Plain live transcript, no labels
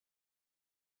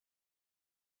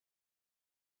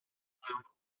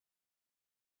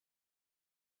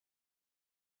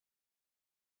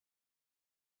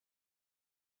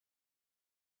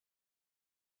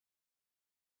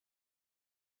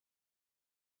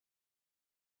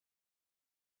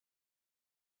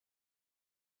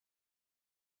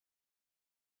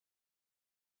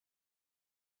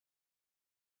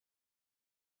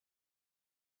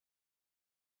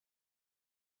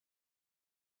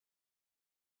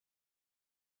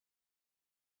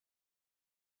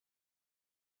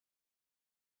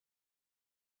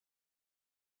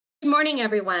Good morning,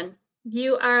 everyone.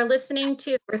 You are listening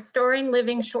to the Restoring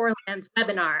Living Shorelands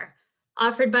webinar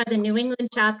offered by the New England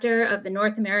chapter of the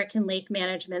North American Lake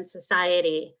Management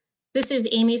Society. This is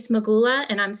Amy Smagula,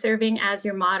 and I'm serving as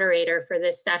your moderator for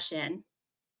this session.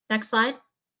 Next slide.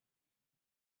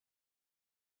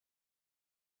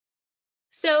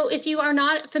 So if you are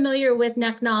not familiar with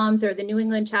NEC NALMS or the New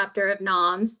England chapter of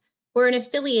NALMS, we're an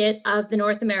affiliate of the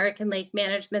North American Lake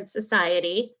Management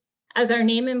Society. As our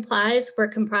name implies, we're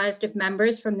comprised of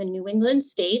members from the New England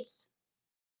states.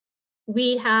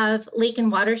 We have lake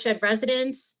and watershed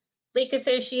residents, lake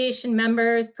association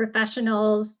members,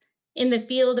 professionals in the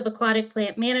field of aquatic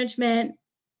plant management,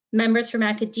 members from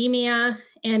academia,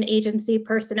 and agency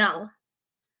personnel.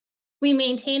 We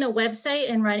maintain a website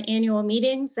and run annual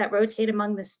meetings that rotate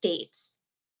among the states.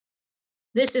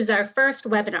 This is our first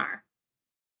webinar.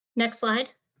 Next slide.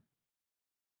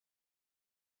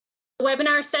 The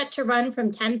webinar is set to run from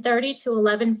 10:30 to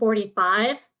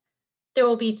 11:45. There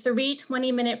will be 3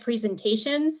 20-minute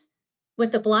presentations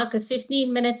with a block of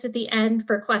 15 minutes at the end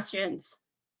for questions.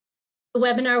 The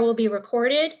webinar will be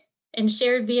recorded and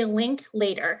shared via link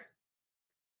later.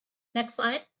 Next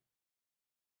slide.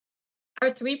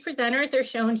 Our 3 presenters are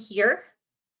shown here.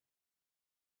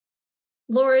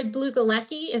 Laura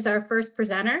Dlugalecki is our first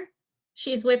presenter.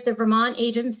 She's with the Vermont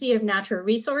Agency of Natural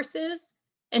Resources,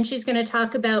 and she's going to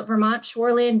talk about Vermont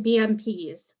shoreland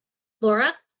BMPs.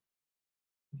 Laura?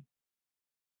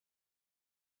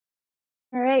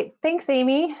 All right, thanks,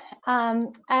 Amy.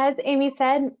 As Amy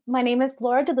said, my name is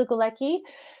Laura Dlugalecki,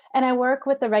 and I work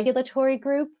with the regulatory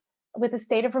group with the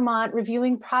state of Vermont,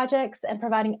 reviewing projects and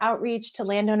providing outreach to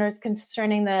landowners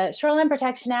concerning the Shoreland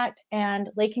Protection Act and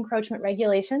lake encroachment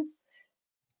regulations.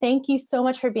 Thank you so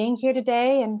much for being here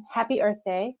today, and happy Earth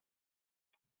Day.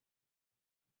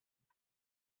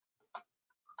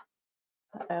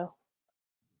 Uh-oh.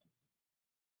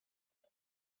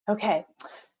 Okay.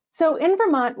 So in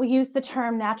Vermont, we use the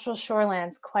term natural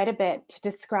shorelands quite a bit to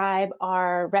describe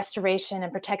our restoration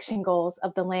and protection goals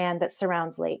of the land that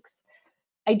surrounds lakes.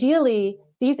 Ideally,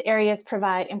 these areas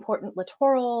provide important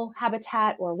littoral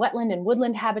habitat or wetland and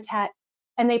woodland habitat,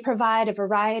 and they provide a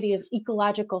variety of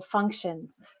ecological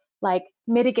functions like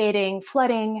mitigating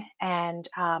flooding and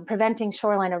preventing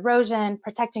shoreline erosion,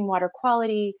 protecting water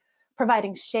quality,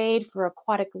 providing shade for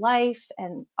aquatic life,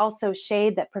 and also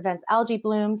shade that prevents algae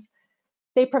blooms.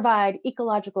 They provide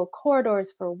ecological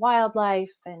corridors for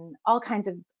wildlife and all kinds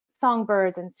of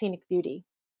songbirds and scenic beauty.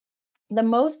 The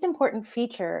most important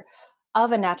feature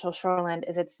of a natural shoreland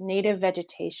is its native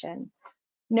vegetation.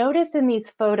 Notice in these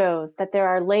photos that there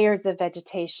are layers of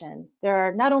vegetation. There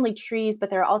are not only trees,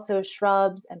 but there are also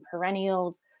shrubs and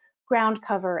perennials, ground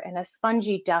cover, and a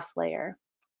spongy duff layer.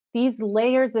 These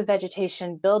layers of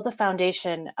vegetation build the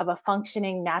foundation of a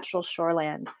functioning natural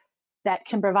shoreland that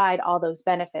can provide all those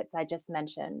benefits I just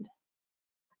mentioned.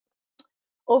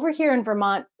 Over here in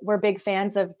Vermont, we're big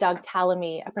fans of Doug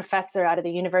Tallamy, a professor out of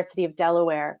the University of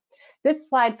Delaware. This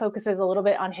slide focuses a little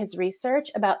bit on his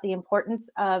research about the importance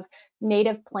of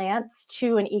native plants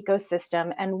to an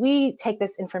ecosystem, and we take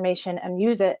this information and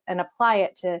use it and apply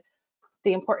it to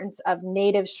the importance of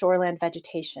native shoreland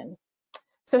vegetation.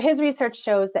 So his research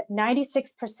shows that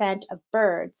 96% of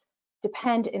birds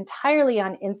depend entirely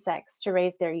on insects to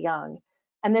raise their young.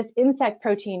 And this insect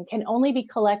protein can only be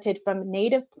collected from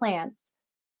native plants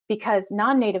because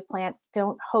non-native plants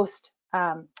don't host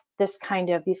these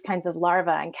kinds of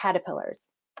larvae and caterpillars.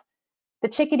 The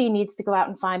chickadee needs to go out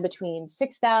and find between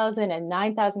 6,000 and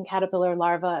 9,000 caterpillar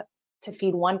larvae to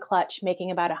feed one clutch,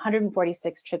 making about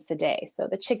 146 trips a day. So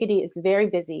the chickadee is very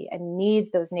busy and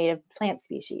needs those native plant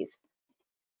species.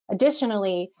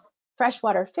 Additionally,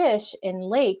 freshwater fish in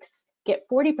lakes get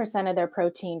 40% of their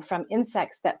protein from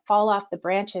insects that fall off the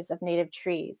branches of native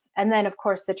trees. And then, of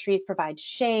course, the trees provide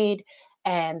shade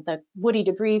and the woody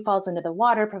debris falls into the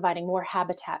water, providing more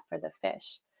habitat for the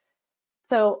fish.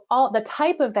 So the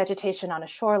type of vegetation on a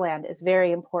shoreland is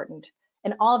very important,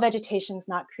 and all vegetation is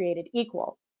not created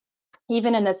equal.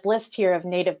 Even in this list here of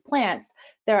native plants,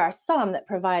 there are some that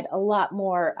provide a lot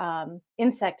more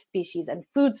insect species and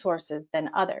food sources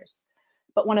than others.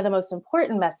 But one of the most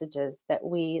important messages that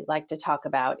we like to talk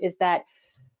about is that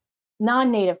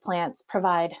non-native plants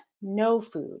provide no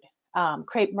food.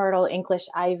 Crepe myrtle, English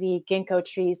ivy, ginkgo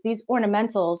trees, these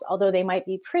ornamentals, although they might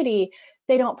be pretty,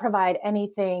 they don't provide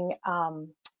anything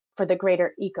for the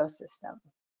greater ecosystem.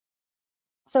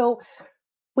 So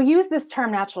we use this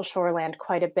term natural shoreland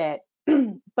quite a bit,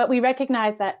 but we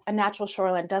recognize that a natural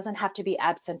shoreland doesn't have to be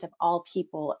absent of all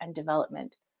people and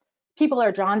development. People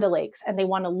are drawn to lakes and they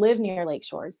want to live near lake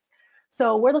shores.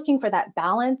 So we're looking for that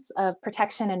balance of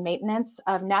protection and maintenance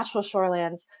of natural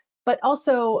shorelands but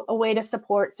also a way to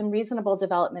support some reasonable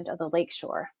development of the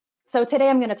lakeshore. So today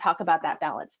I'm going to talk about that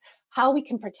balance, how we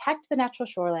can protect the natural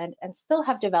shoreland and still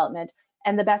have development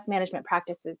and the best management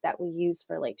practices that we use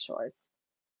for lakeshores.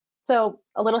 So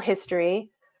a little history.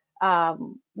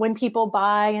 When people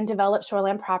buy and develop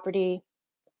shoreland property,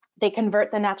 they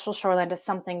convert the natural shoreland to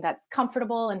something that's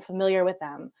comfortable and familiar with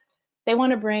them. They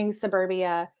want to bring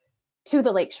suburbia to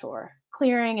the lakeshore,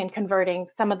 clearing and converting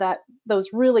some of those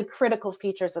really critical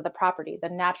features of the property, the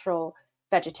natural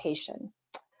vegetation.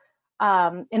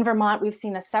 In Vermont, we've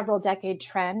seen a several decade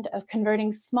trend of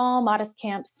converting small, modest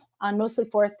camps on mostly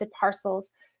forested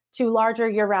parcels to larger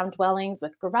year-round dwellings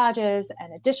with garages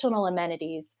and additional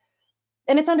amenities.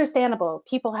 And it's understandable.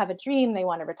 People have a dream, they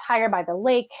want to retire by the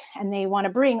lake, and they want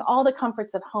to bring all the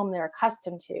comforts of home they're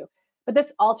accustomed to. But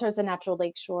this alters the natural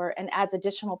lakeshore and adds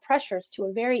additional pressures to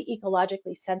a very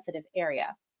ecologically sensitive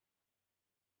area.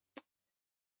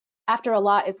 After a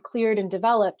lot is cleared and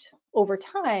developed over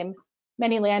time,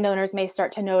 many landowners may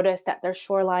start to notice that their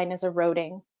shoreline is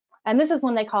eroding. And this is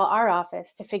when they call our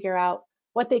office to figure out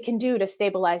what they can do to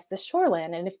stabilize the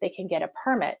shoreline and if they can get a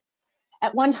permit.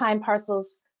 At one time,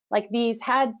 parcels like these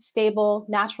had stable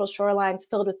natural shorelines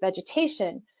filled with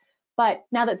vegetation, but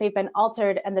now that they've been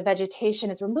altered and the vegetation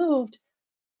is removed,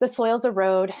 the soils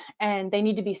erode and they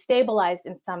need to be stabilized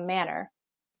in some manner.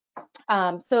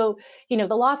 So, the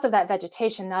loss of that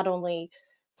vegetation not only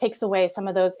takes away some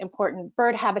of those important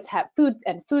bird habitat,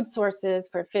 food sources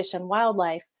for fish and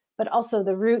wildlife, but also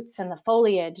the roots and the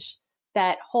foliage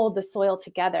that hold the soil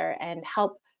together and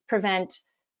help prevent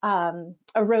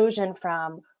erosion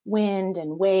from wind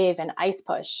and wave and ice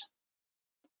push.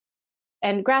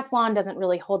 And grass lawn doesn't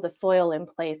really hold the soil in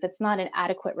place. It's not an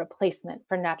adequate replacement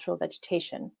for natural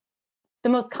vegetation. The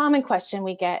most common question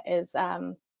we get is,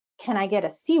 can I get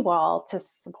a seawall to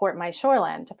support my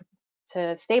shoreline,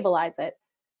 to stabilize it?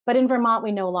 But in Vermont,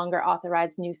 we no longer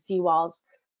authorize new seawalls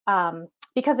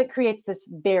because it creates this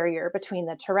barrier between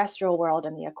the terrestrial world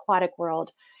and the aquatic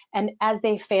world. And as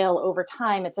they fail over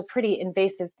time, it's a pretty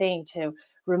invasive thing to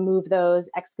remove those,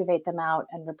 excavate them out,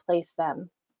 and replace them.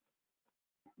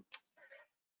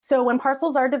 So when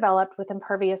parcels are developed with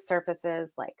impervious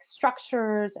surfaces like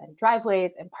structures and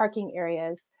driveways and parking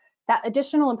areas, that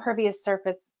additional impervious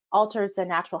surface alters the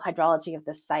natural hydrology of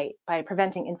the site by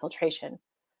preventing infiltration.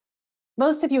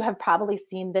 Most of you have probably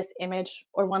seen this image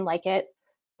or one like it.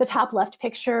 The top left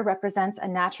picture represents a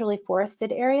naturally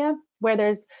forested area where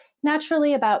there's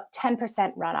naturally about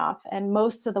 10% runoff, and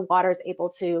most of the water is able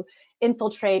to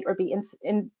infiltrate or be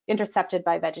intercepted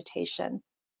by vegetation.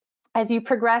 As you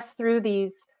progress through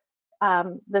these,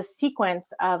 the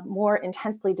sequence of more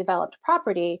intensely developed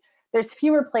property, there's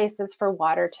fewer places for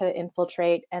water to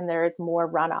infiltrate and there's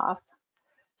more runoff.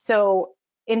 So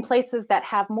in places that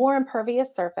have more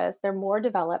impervious surface, they're more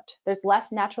developed, there's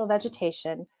less natural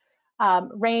vegetation,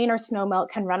 rain or snowmelt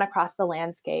can run across the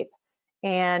landscape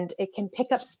and it can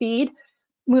pick up speed,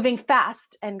 moving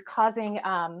fast and causing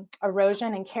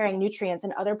erosion and carrying nutrients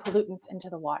and other pollutants into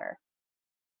the water.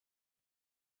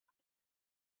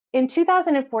 In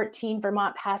 2014,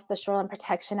 Vermont passed the Shoreland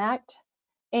Protection Act,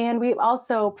 and we've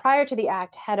also, prior to the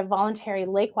act, had a voluntary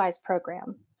lake-wise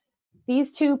program.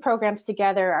 These two programs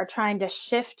together are trying to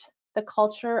shift the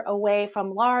culture away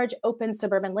from large, open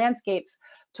suburban landscapes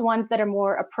to ones that are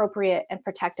more appropriate and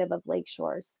protective of lake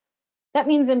shores. That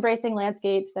means embracing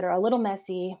landscapes that are a little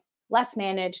messy, less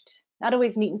managed, not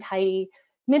always neat and tidy,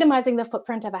 minimizing the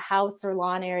footprint of a house or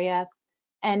lawn area,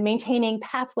 and maintaining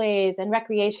pathways and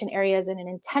recreation areas in an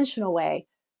intentional way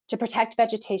to protect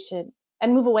vegetation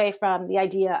and move away from the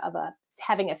idea of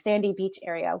having a sandy beach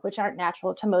area, which aren't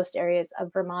natural to most areas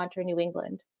of Vermont or New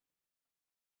England.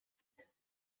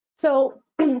 So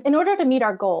in order to meet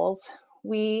our goals,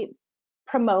 we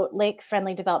promote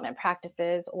lake-friendly development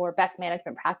practices or best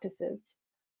management practices.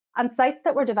 On sites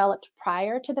that were developed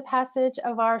prior to the passage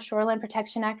of our Shoreland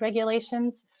Protection Act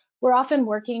regulations, we're often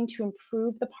working to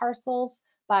improve the parcels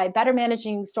by better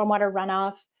managing stormwater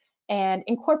runoff and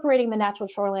incorporating the natural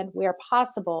shoreland where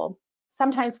possible.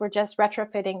 Sometimes we're just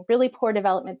retrofitting really poor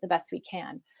development the best we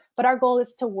can. But our goal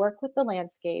is to work with the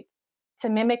landscape, to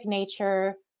mimic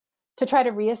nature, to try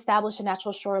to reestablish a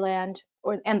natural shoreland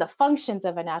and the functions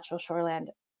of a natural shoreland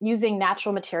using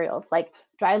natural materials like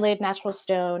dry laid natural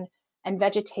stone and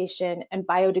vegetation and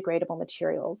biodegradable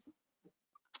materials.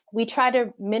 We try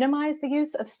to minimize the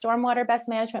use of stormwater best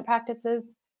management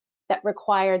practices that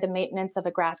require the maintenance of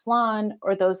a grass lawn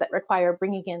or those that require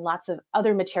bringing in lots of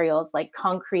other materials like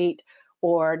concrete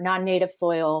or non-native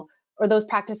soil, or those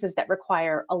practices that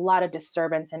require a lot of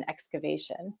disturbance and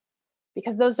excavation,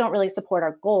 because those don't really support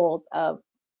our goals of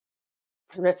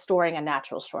restoring a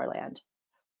natural shoreland.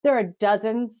 There are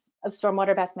dozens of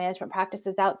stormwater best management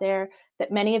practices out there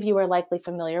that many of you are likely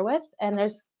familiar with, and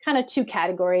there's kind of two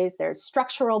categories. There's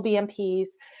structural BMPs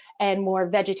and more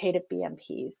vegetative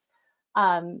BMPs.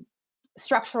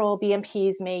 Structural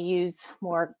BMPs may use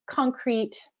more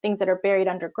concrete, things that are buried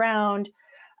underground.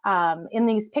 In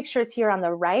these pictures here on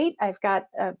the right, I've got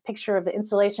a picture of the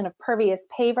installation of pervious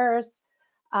pavers.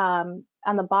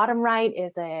 On the bottom right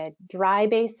is a dry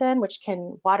basin, which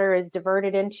water is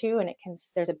diverted into, and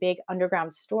there's a big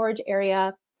underground storage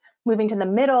area. Moving to the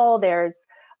middle, there's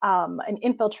an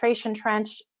infiltration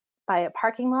trench by a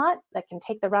parking lot that can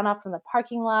take the runoff from the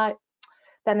parking lot.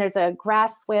 Then there's a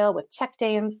grass swale with check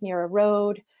dams near a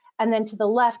road. And then to the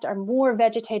left are more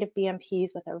vegetative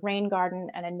BMPs with a rain garden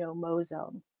and a no-mow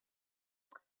zone.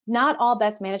 Not all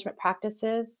best management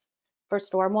practices for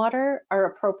stormwater are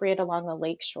appropriate along the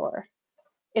lakeshore.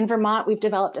 In Vermont, we've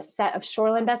developed a set of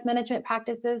shoreland best management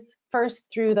practices,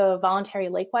 first through the voluntary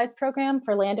Lakewise program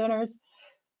for landowners,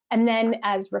 and then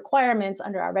as requirements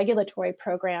under our regulatory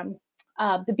program.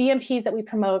 The BMPs that we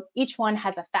promote, each one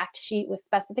has a fact sheet with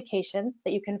specifications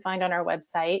that you can find on our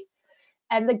website.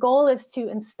 And the goal is to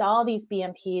install these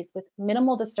BMPs with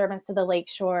minimal disturbance to the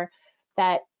lakeshore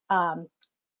that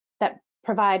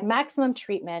provide maximum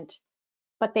treatment,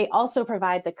 but they also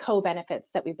provide the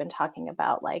co-benefits that we've been talking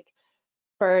about, like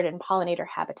bird and pollinator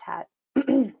habitat.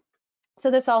 So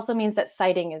this also means that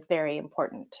siting is very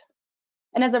important.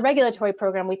 And as a regulatory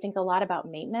program, we think a lot about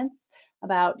maintenance,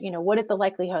 about what is the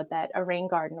likelihood that a rain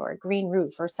garden or a green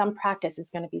roof or some practice is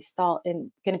going to be installed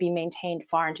and going to be maintained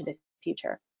far into the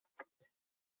future.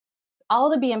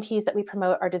 All the BMPs that we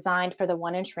promote are designed for the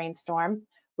 1-inch rainstorm,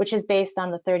 which is based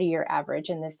on the 30-year average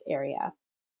in this area.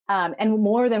 And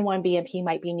more than one BMP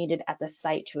might be needed at the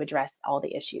site to address all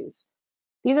the issues.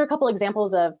 These are a couple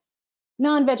examples of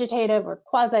non-vegetative or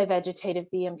quasi-vegetative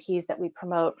BMPs that we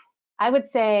promote. I would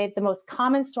say the most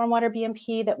common stormwater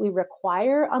BMP that we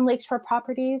require on lakeshore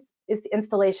properties is the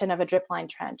installation of a drip line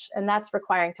trench, and that's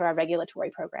requiring through our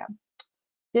regulatory program.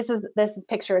 This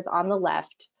picture is on the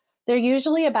left. They're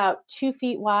usually about 2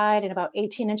 feet wide and about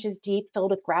 18 inches deep,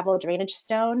 filled with gravel drainage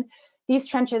stone. These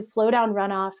trenches slow down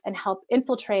runoff and help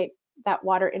infiltrate that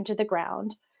water into the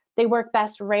ground. They work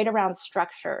best right around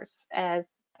structures, as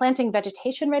planting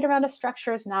vegetation right around a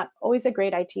structure is not always a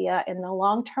great idea in the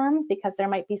long term because there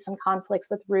might be some conflicts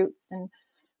with roots and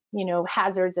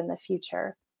hazards in the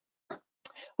future.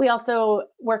 We also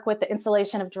work with the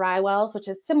installation of dry wells, which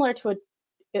is similar to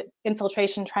an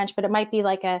infiltration trench, but it might be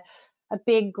like a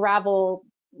big gravel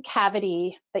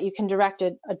cavity that you can direct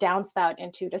a downspout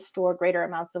into to store greater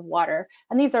amounts of water.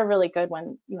 And these are really good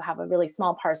when you have a really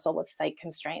small parcel with site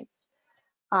constraints.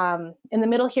 In the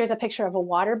middle here is a picture of a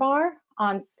water bar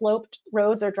on sloped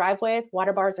roads or driveways.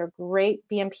 Water bars are great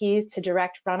BMPs to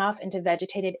direct runoff into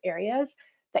vegetated areas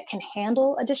that can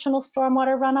handle additional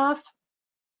stormwater runoff.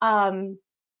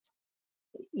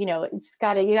 You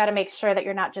got to make sure that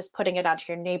you're not just putting it onto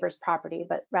your neighbor's property,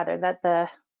 but rather that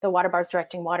the water bar is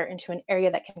directing water into an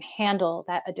area that can handle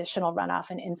that additional runoff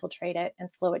and infiltrate it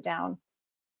and slow it down.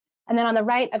 And then on the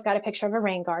right, I've got a picture of a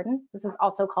rain garden. This is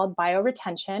also called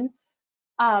bioretention.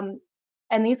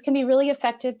 And these can be really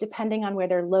effective depending on where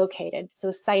they're located.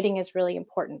 So siting is really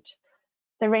important.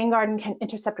 The rain garden can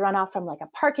intercept runoff from like a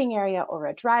parking area or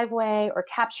a driveway, or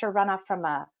capture runoff from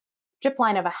a drip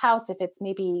line of a house if it's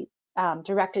maybe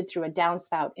directed through a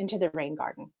downspout into the rain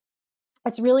garden.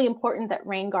 It's really important that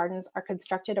rain gardens are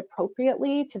constructed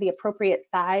appropriately to the appropriate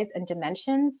size and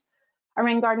dimensions. A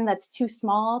rain garden that's too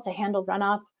small to handle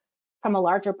runoff from a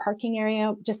larger parking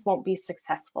area just won't be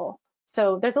successful.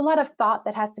 So there's a lot of thought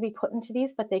that has to be put into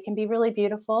these, but they can be really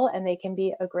beautiful and they can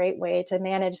be a great way to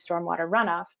manage stormwater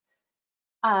runoff.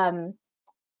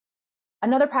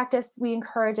 Another practice we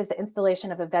encourage is the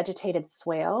installation of a vegetated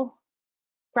swale.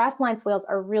 Grassline swales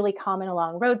are really common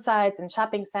along roadsides and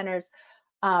shopping centers,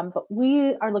 but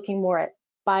we are looking more at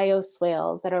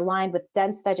bioswales that are lined with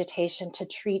dense vegetation to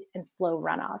treat and slow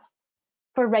runoff.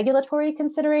 For regulatory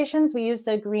considerations, we use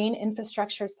the Green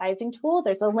Infrastructure Sizing Tool.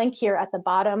 There's a link here at the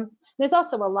bottom. There's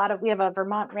also we have a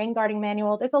Vermont rain garden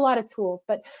manual. There's a lot of tools,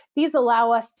 but these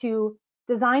allow us to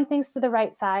design things to the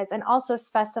right size and also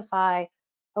specify,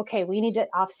 okay, we need to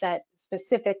offset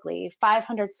specifically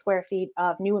 500 square feet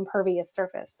of new impervious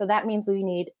surface. So that means we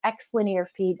need X linear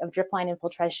feet of drip line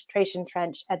infiltration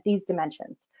trench at these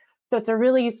dimensions. So it's a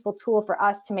really useful tool for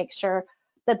us to make sure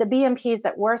that the BMPs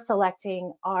that we're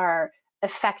selecting are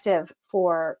effective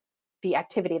for the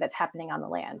activity that's happening on the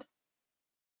land.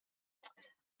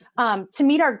 To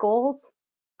meet our goals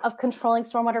of controlling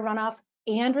stormwater runoff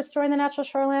and restoring the natural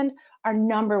shoreland, our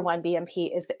 #1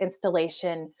 BMP is the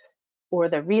installation or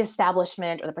the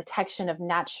reestablishment or the protection of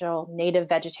natural native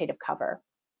vegetative cover.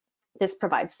 This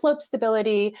provides slope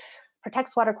stability,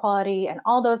 protects water quality, and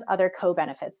all those other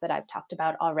co-benefits that I've talked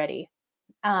about already.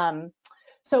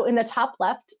 So in the top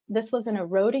left, this was an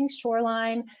eroding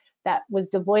shoreline that was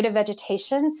devoid of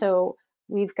vegetation. So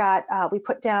we've got, we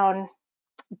put down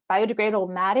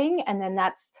biodegradable matting, and then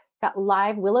that's got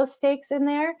live willow stakes in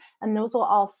there, and those will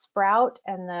all sprout,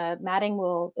 and the matting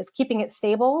is keeping it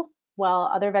stable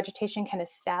while other vegetation can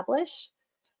establish.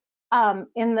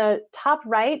 In the top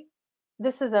right,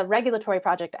 this is a regulatory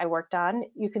project I worked on.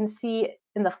 You can see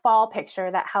in the fall picture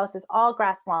that house is all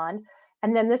grass lawn.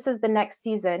 And then this is the next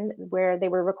season where they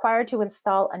were required to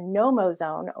install a no-mow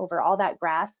zone over all that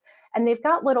grass. And they've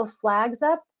got little flags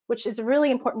up, which is a really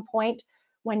important point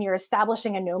when you're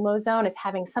establishing a no-mow zone, is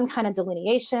having some kind of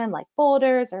delineation like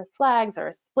boulders or flags or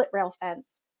a split rail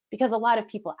fence, because a lot of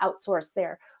people outsource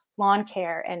their lawn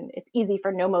care and it's easy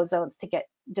for no-mow zones to get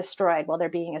destroyed while they're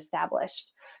being established.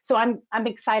 So I'm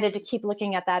excited to keep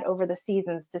looking at that over the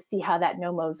seasons to see how that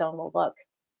no-mow zone will look.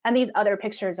 And these other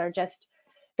pictures are just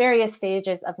various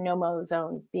stages of no-mow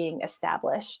zones being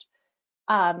established.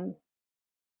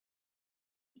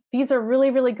 These are really,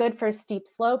 really good for steep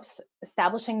slopes,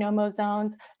 establishing no-mow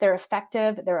zones. They're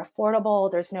effective, they're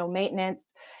affordable, there's no maintenance.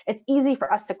 It's easy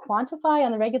for us to quantify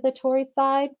on the regulatory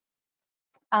side.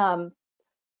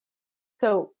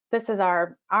 So this is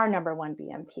our number one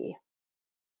BMP.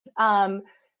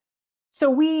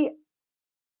 So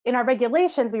in our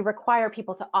regulations, we require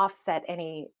people to offset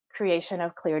any creation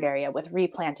of cleared area with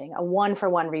replanting, a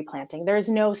one-for-one replanting. There's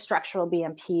no structural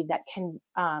BMP that can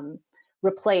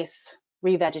replace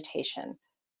revegetation.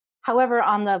 However,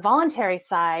 on the voluntary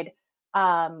side,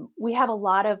 we have a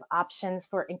lot of options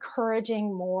for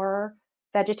encouraging more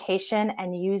vegetation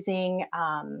and using,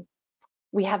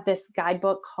 we have this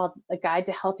guidebook called A Guide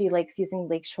to Healthy Lakes Using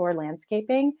Lakeshore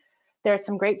Landscaping. There are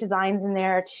some great designs in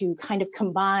there to kind of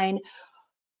combine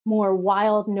more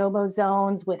wild no-mow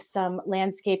zones with some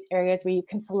landscaped areas where you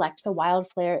can select the wild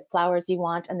flowers you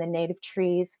want and the native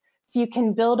trees. So you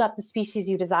can build up the species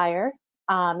you desire.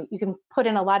 You can put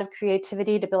in a lot of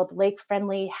creativity to build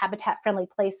lake-friendly, habitat-friendly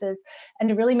places, and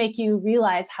to really make you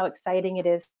realize how exciting it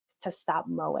is to stop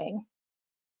mowing.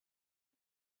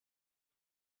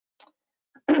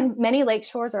 Many lake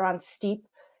shores are on steep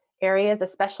areas,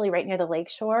 especially right near the lake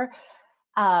shore.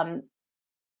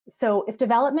 So if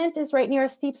development is right near a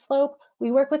steep slope,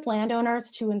 we work with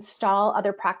landowners to install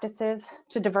other practices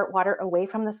to divert water away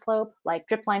from the slope, like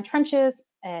drip line trenches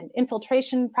and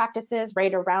infiltration practices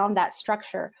right around that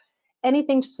structure.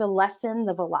 Anything to lessen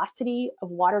the velocity of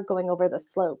water going over the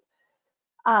slope.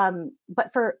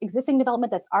 But for existing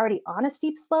development that's already on a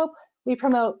steep slope, we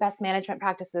promote best management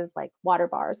practices like water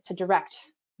bars to direct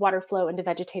water flow into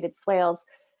vegetated swales.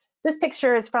 This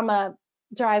picture is from a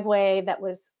driveway that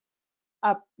was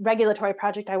a regulatory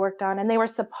project I worked on, and they were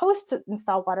supposed to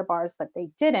install water bars, but they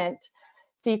didn't.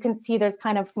 So you can see there's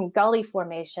kind of some gully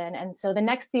formation. And so the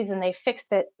next season they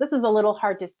fixed it. This is a little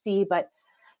hard to see, but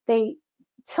they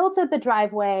tilted the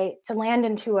driveway to land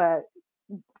into a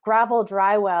gravel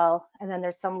dry well, and then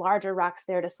there's some larger rocks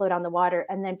there to slow down the water.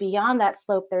 And then beyond that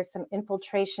slope, there's some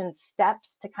infiltration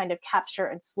steps to kind of capture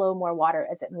and slow more water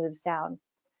as it moves down.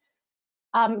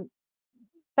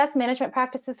 Best management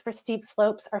practices for steep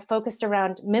slopes are focused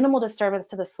around minimal disturbance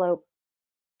to the slope.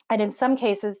 And in some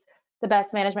cases, the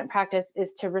best management practice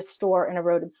is to restore an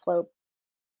eroded slope.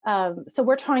 So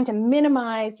we're trying to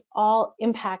minimize all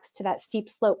impacts to that steep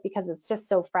slope because it's just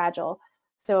so fragile.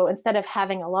 So instead of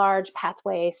having a large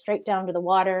pathway straight down to the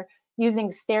water,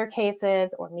 using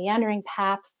staircases or meandering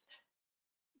paths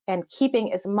and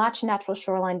keeping as much natural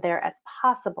shoreline there as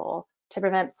possible to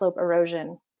prevent slope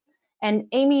erosion. And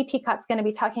Amy Peacott's going to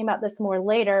be talking about this more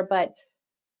later, but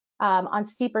on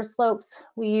steeper slopes,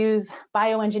 we use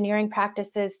bioengineering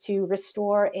practices to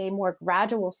restore a more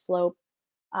gradual slope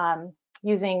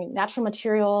using natural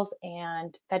materials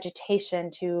and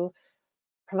vegetation to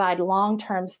provide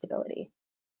long-term stability.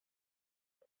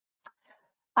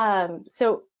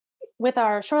 So with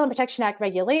our Shoreland Protection Act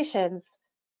regulations,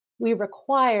 we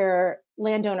require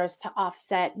landowners to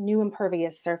offset new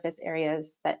impervious surface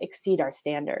areas that exceed our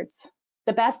standards.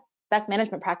 The best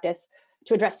management practice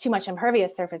to address too much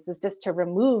impervious surface is just to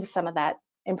remove some of that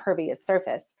impervious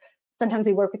surface. Sometimes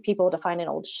we work with people to find an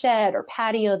old shed or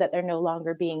patio that they're no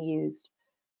longer being used.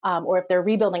 Or if they're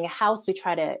rebuilding a house, we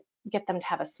try to get them to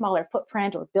have a smaller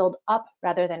footprint or build up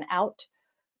rather than out.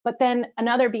 But then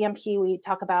another BMP we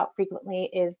talk about frequently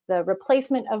is the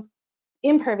replacement of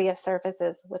impervious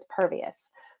surfaces with pervious.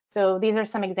 So these are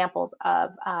some examples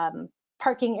of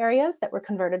parking areas that were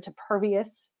converted to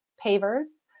pervious pavers.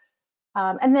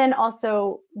 And then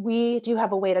also, we do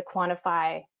have a way to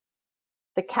quantify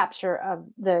the capture of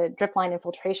the drip line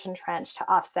infiltration trench to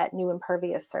offset new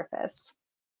impervious surface.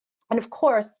 And of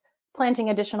course, planting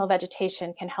additional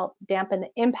vegetation can help dampen the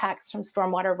impacts from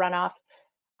stormwater runoff.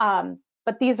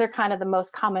 But these are kind of the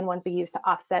most common ones we use to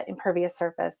offset impervious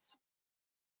surface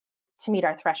to meet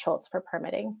our thresholds for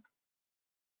permitting.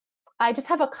 I just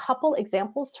have a couple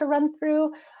examples to run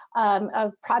through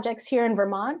of projects here in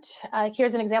Vermont.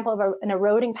 Here's an example of an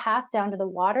eroding path down to the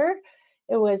water.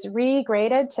 It was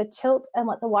regraded to tilt and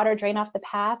let the water drain off the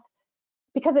path.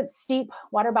 Because it's steep,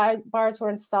 water bars were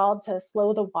installed to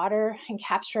slow the water and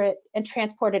capture it and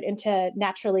transport it into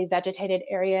naturally vegetated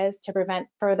areas to prevent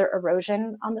further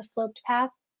erosion on the sloped path.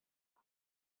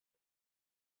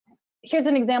 Here's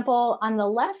an example on the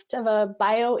left of a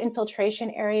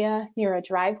bioinfiltration area near a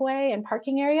driveway and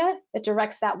parking area that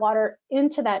directs that water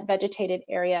into that vegetated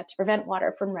area to prevent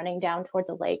water from running down toward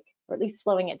the lake, or at least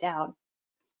slowing it down.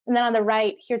 And then on the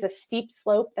right, here's a steep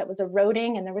slope that was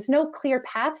eroding and there was no clear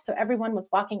path, so everyone was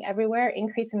walking everywhere,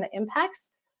 increasing the impacts.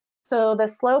 So the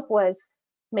slope was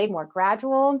made more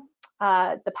gradual.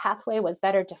 The pathway was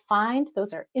better defined.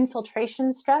 Those are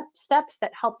infiltration steps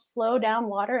that help slow down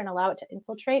water and allow it to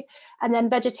infiltrate. And then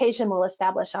vegetation will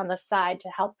establish on the side to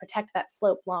help protect that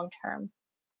slope long term.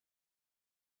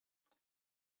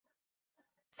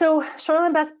 So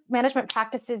Shoreland Best Management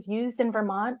Practices used in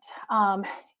Vermont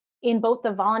in both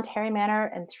the voluntary manner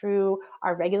and through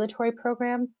our regulatory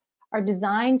program are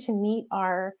designed to meet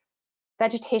our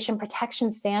vegetation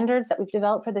protection standards that we've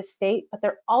developed for the state, but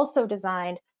they're also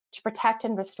designed to protect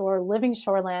and restore living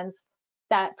shorelands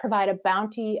that provide a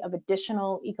bounty of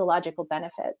additional ecological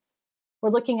benefits.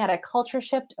 We're looking at a culture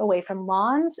shift away from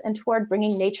lawns and toward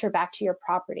bringing nature back to your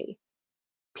property.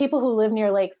 People who live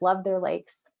near lakes love their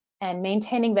lakes, and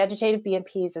maintaining vegetative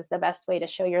BMPs is the best way to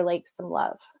show your lakes some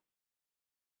love.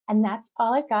 And that's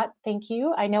all I've got. Thank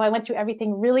you. I know I went through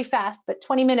everything really fast, but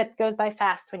 20 minutes goes by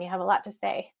fast when you have a lot to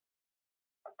say.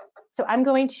 So I'm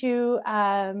going to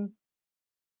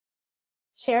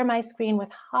share my screen with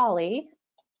Holly.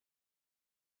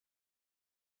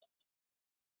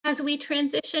 As we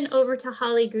transition over to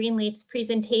Holly Greenleaf's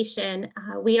presentation,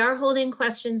 we are holding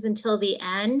questions until the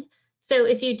end. So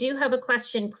if you do have a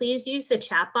question, please use the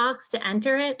chat box to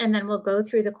enter it, and then we'll go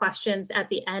through the questions at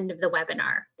the end of the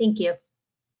webinar. Thank you.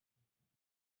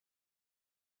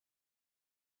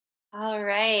 All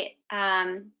right.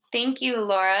 Thank you,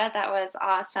 Laura. That was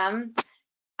awesome.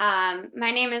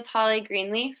 My name is Holly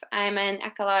Greenleaf. I'm an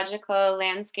ecological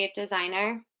landscape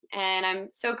designer, and I'm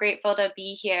so grateful to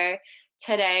be here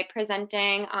today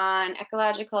presenting on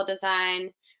ecological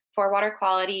design for water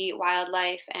quality,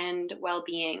 wildlife, and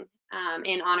well-being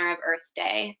in honor of Earth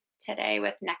Day today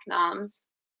with NEC NALMS.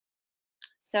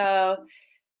 So,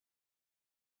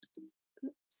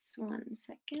 oops, 1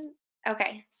 second.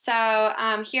 Okay,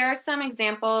 so here are some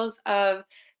examples of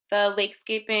the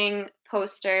lakescaping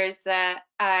posters that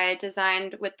I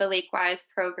designed with the LakeWise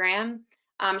program,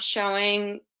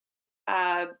 showing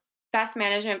best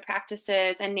management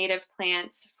practices and native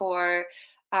plants for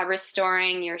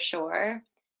restoring your shore.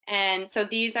 And so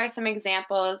these are some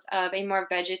examples of a more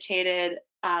vegetated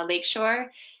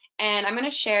lakeshore. And I'm going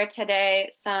to share today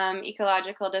some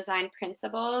ecological design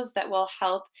principles that will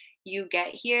help you get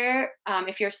here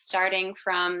if you're starting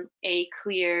from a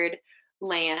cleared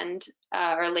land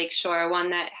or lakeshore, one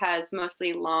that has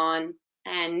mostly lawn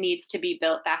and needs to be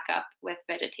built back up with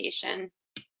vegetation.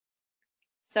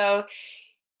 So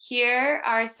here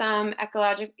are some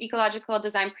ecological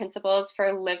design principles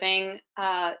for living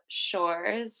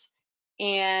shores.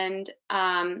 And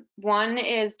one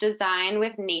is design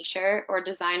with nature, or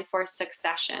design for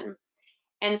succession.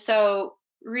 And so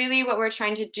really what we're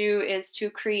trying to do is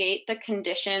to create the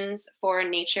conditions for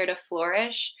nature to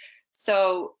flourish.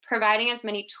 So providing as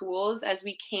many tools as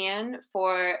we can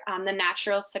for the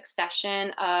natural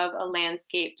succession of a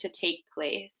landscape to take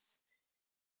place.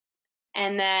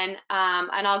 And then,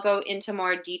 and I'll go into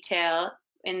more detail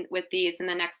with these in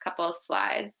the next couple of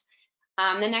slides.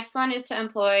 The next one is to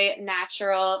employ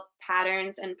natural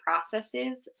patterns and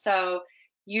processes. So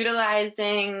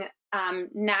utilizing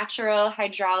natural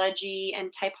hydrology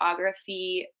and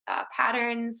typography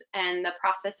patterns and the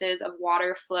processes of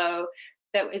water flow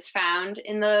that is found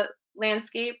in the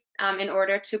landscape in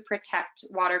order to protect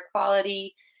water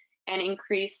quality and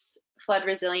increase flood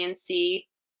resiliency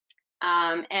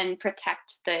and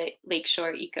protect the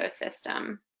lakeshore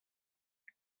ecosystem.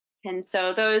 And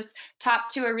so those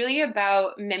top two are really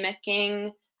about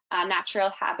mimicking natural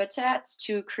habitats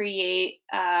to create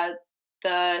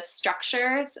the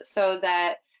structures so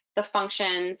that the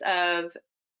functions of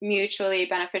mutually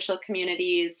beneficial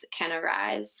communities can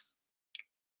arise.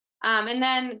 And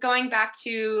then going back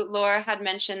to, Laura had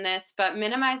mentioned this, but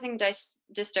minimizing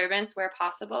disturbance where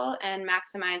possible and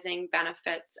maximizing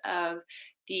benefits of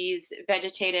these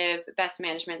vegetative best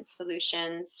management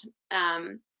solutions.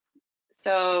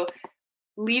 So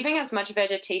leaving as much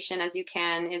vegetation as you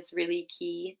can is really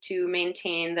key to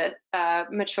maintain the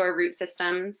mature root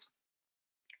systems.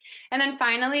 And then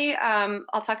finally,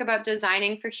 I'll talk about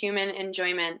designing for human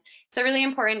enjoyment. It's a really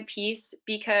important piece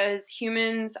because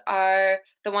humans are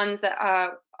the ones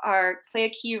that play a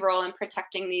key role in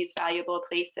protecting these valuable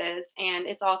places. And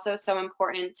it's also so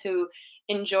important to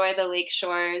enjoy the lake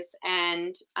shores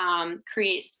and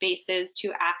create spaces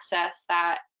to access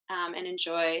that and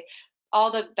enjoy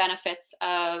all the benefits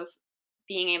of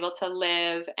being able to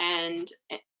live and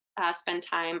spend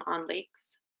time on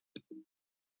lakes.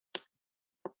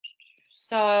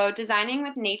 So designing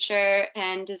with nature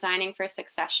and designing for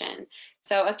succession.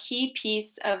 So a key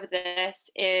piece of this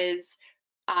is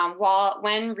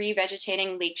when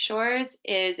revegetating lake shores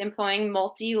is employing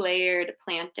multi-layered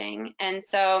planting. And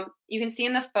so you can see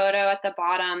in the photo at the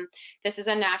bottom, this is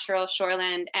a natural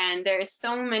shoreland and there is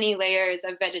so many layers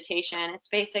of vegetation. It's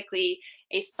basically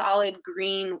a solid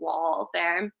green wall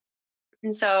there.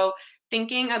 And so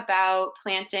thinking about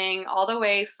planting all the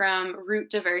way from root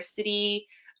diversity,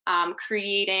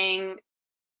 creating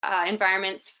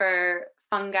environments for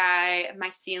fungi,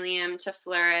 mycelium to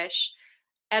flourish,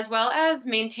 as well as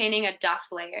maintaining a duff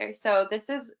layer. So this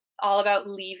is all about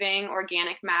leaving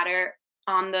organic matter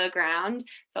on the ground.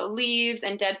 So leaves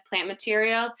and dead plant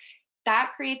material,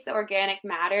 that creates the organic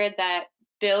matter that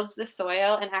builds the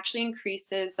soil and actually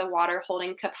increases the water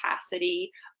holding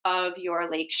capacity of your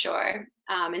lakeshore.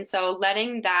 And so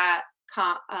letting that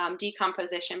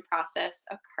decomposition process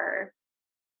occur.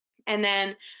 And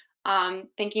then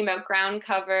thinking about ground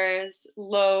covers,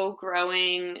 low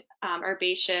growing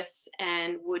herbaceous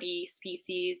and woody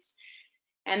species.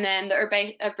 And then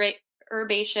the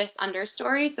herbaceous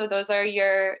understory. So those are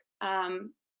your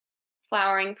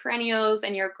flowering perennials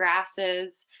and your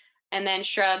grasses, and then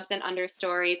shrubs and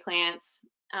understory plants,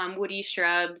 woody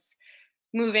shrubs.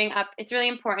 Moving up, it's really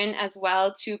important as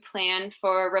well to plan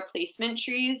for replacement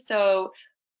trees. So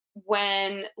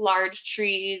when large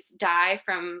trees die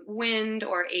from wind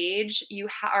or age, you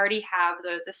already have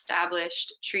those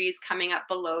established trees coming up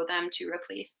below them to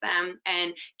replace them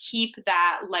and keep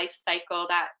that life cycle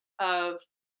of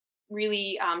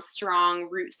really strong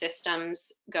root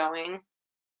systems going.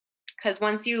 Because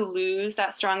once you lose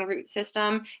that strong root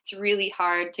system, it's really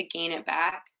hard to gain it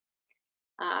back,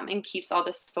 and keeps all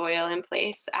the soil in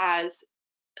place as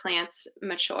plants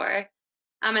mature.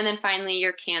 And then finally,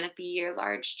 your canopy, your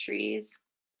large trees.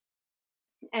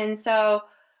 And so,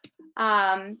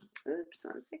 oops,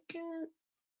 1 second.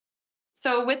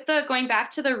 So with going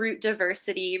back to the root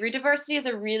diversity is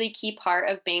a really key part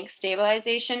of bank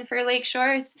stabilization for lake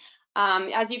shores.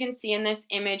 As you can see in this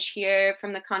image here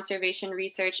from the Conservation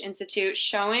Research Institute,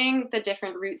 showing the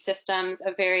different root systems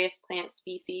of various plant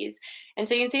species. And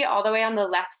so you can see all the way on the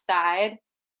left side,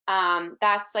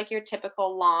 that's like your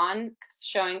typical lawn,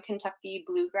 showing Kentucky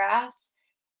bluegrass.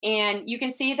 And you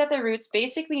can see that the roots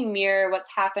basically mirror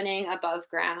what's happening above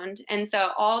ground. And so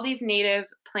all these native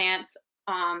plants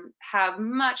have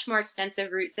much more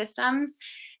extensive root systems.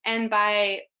 And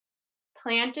by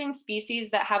planting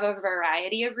species that have a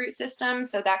variety of root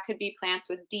systems, so that could be plants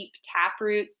with deep tap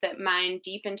roots that mine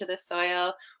deep into the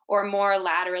soil, or more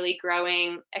laterally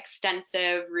growing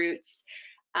extensive roots,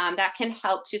 that can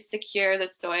help to secure the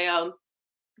soil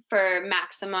for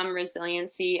maximum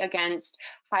resiliency against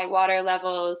high water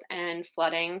levels and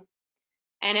flooding.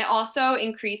 And it also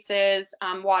increases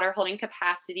water holding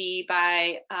capacity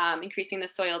by increasing the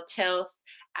soil tilth,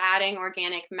 adding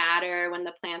organic matter when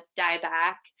the plants die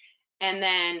back, and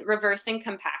then reversing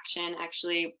compaction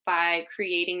actually by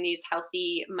creating these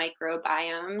healthy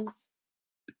microbiomes.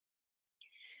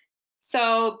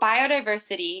 So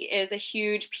biodiversity is a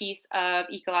huge piece of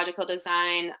ecological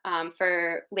design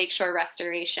for lakeshore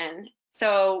restoration.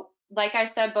 So like I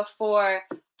said before,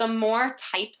 the more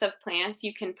types of plants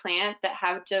you can plant that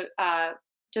have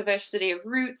diversity of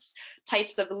roots,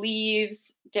 types of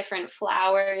leaves, different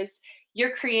flowers,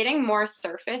 you're creating more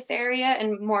surface area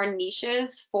and more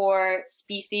niches for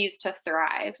species to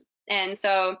thrive. And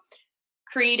so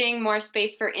creating more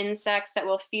space for insects that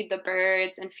will feed the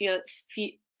birds and feed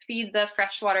the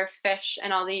freshwater fish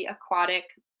and all the aquatic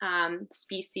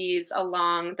species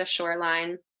along the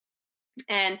shoreline.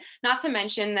 And not to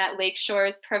mention that lake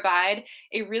shores provide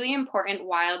a really important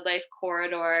wildlife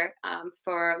corridor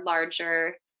for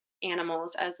larger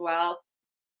animals as well.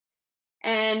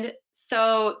 And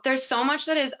so there's so much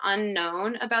that is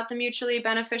unknown about the mutually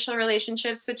beneficial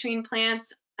relationships between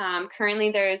plants.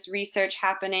 Currently, there is research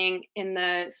happening in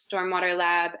the stormwater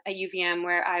lab at UVM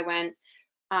where I went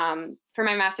for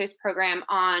my master's program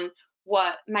on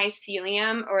what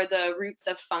mycelium, or the roots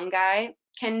of fungi,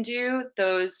 can do,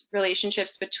 those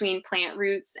relationships between plant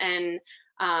roots and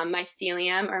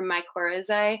mycelium or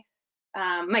mycorrhizae,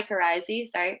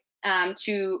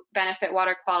 to benefit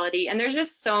water quality. And there's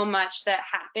just so much that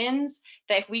happens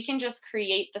that if we can just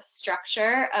create the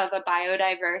structure of a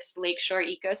biodiverse lakeshore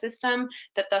ecosystem,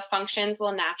 that the functions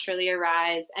will naturally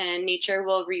arise and nature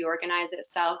will reorganize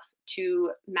itself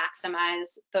to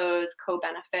maximize those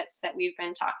co-benefits that we've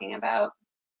been talking about.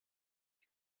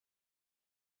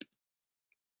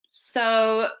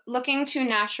 So looking to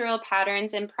natural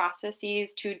patterns and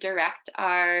processes to direct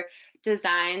our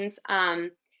designs,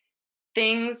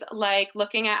 things like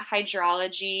looking at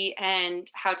hydrology and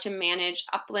how to manage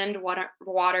upland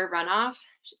water runoff.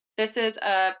 This is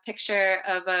a picture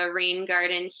of a rain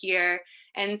garden here.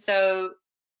 And so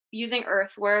using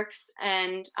earthworks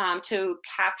and to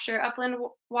capture upland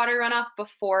water runoff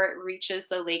before it reaches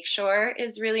the lakeshore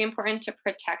is really important to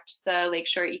protect the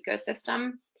lakeshore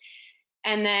ecosystem.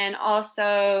 And then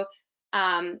also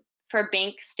for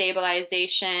bank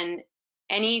stabilization,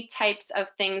 any types of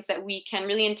things that we can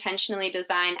really intentionally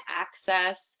design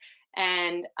access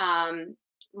and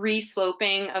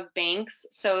resloping of banks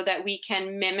so that we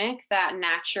can mimic that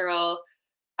natural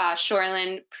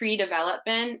shoreland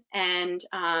pre-development and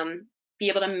be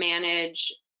able to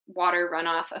manage water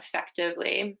runoff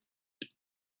effectively.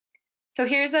 So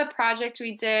here's a project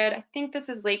we did. I think this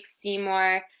is Lake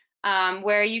Seymour,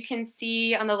 where you can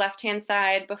see on the left-hand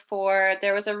side before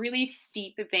there was a really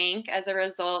steep bank as a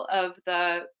result of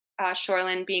the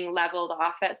shoreland being leveled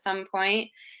off at some point.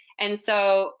 And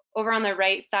so over on the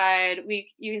right side,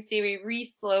 you can see we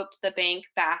re-sloped the bank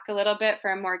back a little bit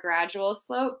for a more gradual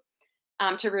slope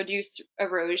to reduce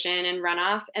erosion and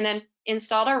runoff, and then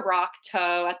installed a rock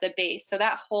toe at the base. So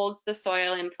that holds the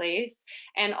soil in place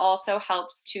and also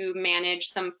helps to manage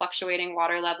some fluctuating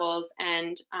water levels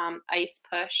and ice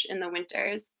push in the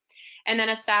winters. And then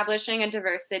establishing a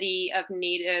diversity of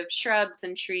native shrubs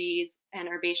and trees and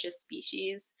herbaceous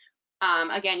species.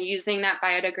 Again, using that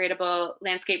biodegradable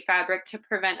landscape fabric to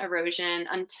prevent erosion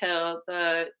until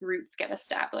the roots get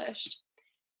established.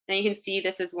 And you can see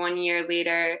this is 1 year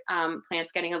later,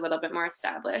 plants getting a little bit more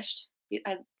established.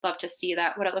 I'd love to see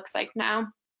that, what it looks like now.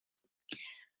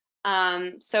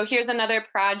 So here's another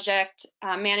project,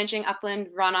 managing upland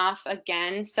runoff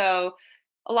again. So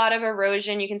a lot of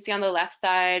erosion you can see on the left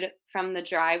side from the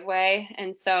driveway.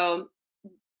 And so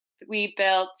we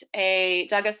dug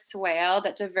a swale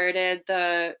that diverted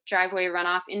the driveway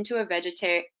runoff into a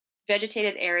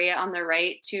vegetated area on the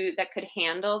right that could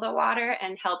handle the water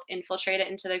and help infiltrate it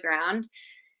into the ground.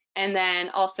 And then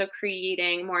also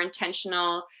creating more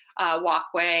intentional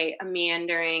walkway,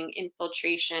 meandering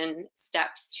infiltration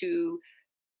steps to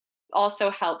also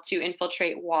help to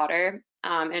infiltrate water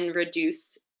and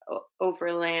reduce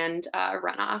overland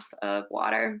runoff of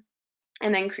water.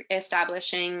 And then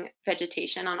establishing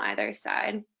vegetation on either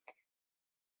side.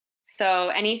 So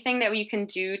anything that we can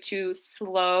do to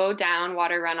slow down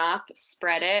water runoff,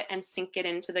 spread it, and sink it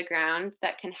into the ground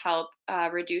that can help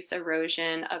reduce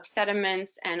erosion of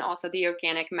sediments and also the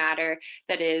organic matter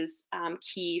that is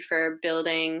key for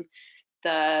building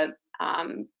the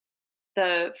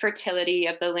fertility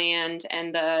of the land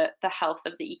and the health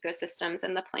of the ecosystems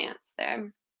and the plants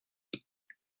there.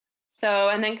 So,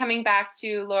 and then coming back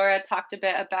to Laura talked a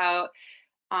bit about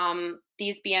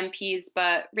these BMPs,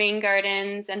 but rain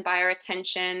gardens and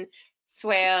bioretention,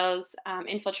 swales,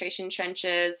 infiltration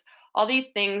trenches, all these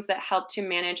things that help to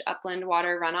manage upland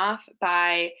water runoff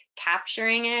by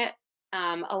capturing it,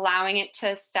 allowing it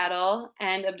to settle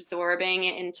and absorbing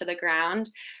it into the ground,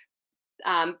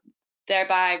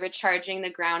 thereby recharging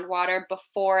the groundwater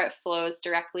before it flows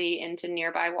directly into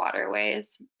nearby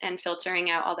waterways and filtering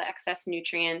out all the excess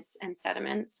nutrients and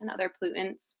sediments and other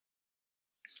pollutants.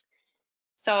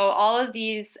 So all of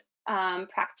these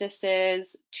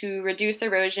practices to reduce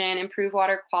erosion, improve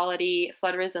water quality,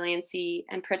 flood resiliency,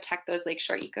 and protect those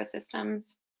lakeshore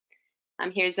ecosystems.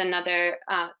 Here's another,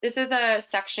 this is a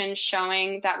section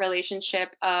showing that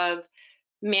relationship of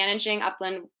managing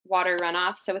upland water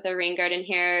runoff. So with a rain garden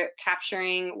here,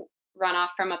 capturing runoff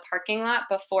from a parking lot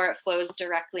before it flows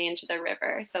directly into the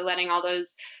river. So letting all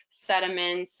those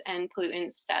sediments and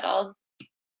pollutants settle.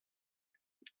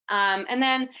 And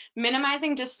then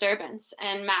minimizing disturbance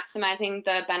and maximizing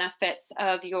the benefits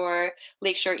of your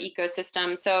lakeshore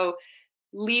ecosystem. So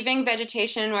leaving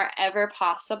vegetation wherever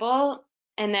possible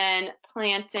and then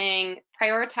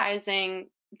prioritizing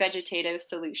vegetative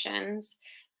solutions.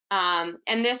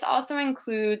 And this also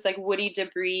includes like woody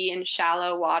debris and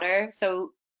shallow water.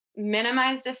 So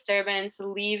minimize disturbance,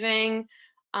 leaving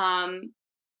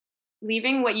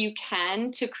what you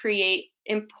can to create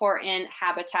important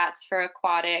habitats for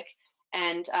aquatic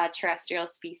and terrestrial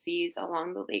species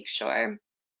along the lakeshore.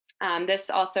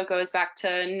 This also goes back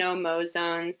to no-mow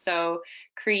zones, so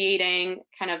creating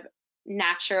kind of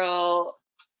natural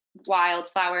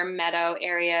wildflower meadow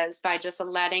areas by just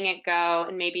letting it go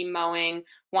and maybe mowing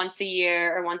once a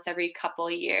year or once every couple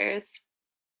years.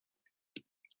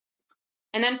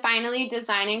 And then finally,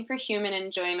 designing for human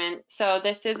enjoyment. So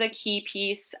this is a key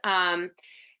piece in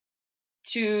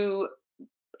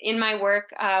my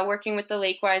work, working with the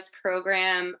Lakewise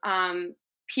program.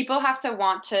 People have to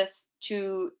want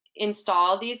to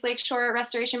install these lakeshore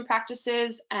restoration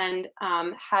practices and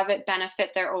have it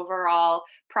benefit their overall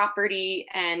property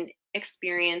and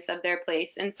experience of their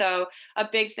place. And so a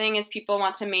big thing is people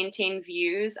want to maintain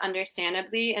views,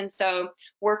 understandably. And so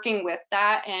working with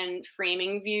that and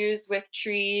framing views with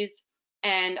trees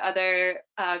and other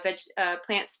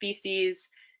plant species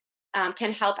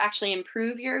can help actually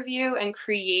improve your view and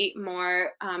create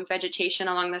more vegetation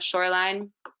along the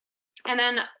shoreline. And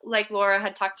then, like Laura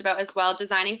had talked about as well,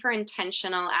 designing for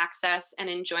intentional access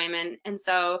and enjoyment. And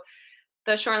so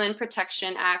the Shoreland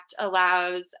Protection Act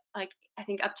allows, like, I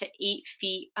think up to 8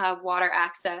 feet of water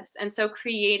access. And so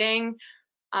creating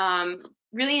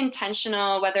really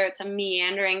intentional, whether it's a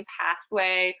meandering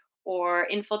pathway or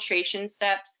infiltration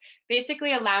steps,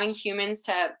 basically allowing humans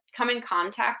to come in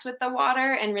contact with the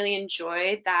water and really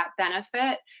enjoy that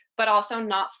benefit, but also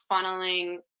not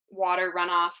funneling water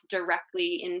runoff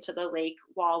directly into the lake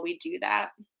while we do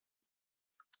that.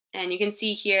 And you can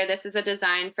see here, this is a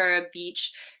design for a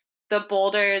beach. The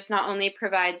boulders not only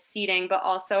provide seating, but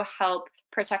also help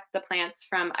protect the plants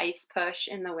from ice push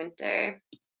in the winter.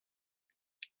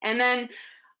 And then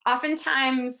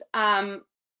oftentimes,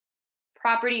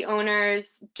 property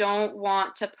owners don't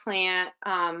want to plant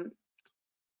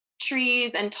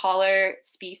trees and taller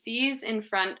species in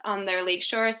front on their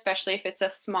lakeshore, especially if it's a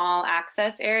small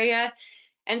access area.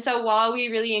 And so while we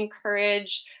really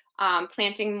encourage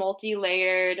planting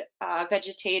multi-layered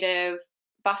vegetative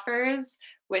buffers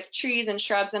with trees and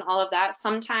shrubs and all of that,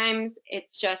 sometimes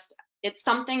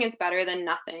something is better than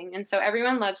nothing. And so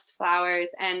everyone loves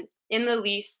flowers, and in the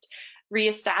least,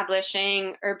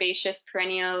 reestablishing herbaceous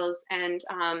perennials and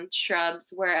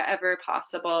shrubs wherever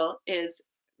possible is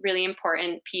really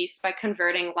important piece by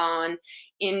converting lawn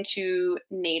into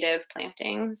native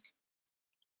plantings.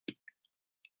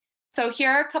 So here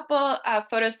are a couple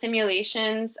photo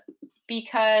simulations,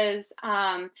 because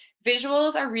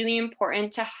visuals are really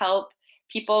important to help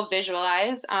people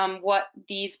visualize what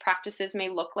these practices may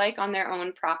look like on their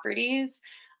own properties.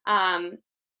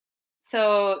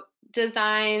 So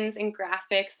designs and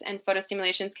graphics and photo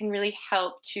simulations can really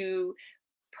help to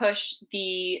push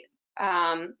the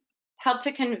help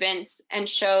to convince and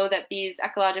show that these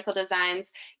ecological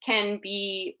designs can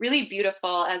be really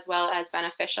beautiful as well as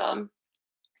beneficial.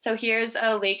 So here's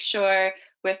a lakeshore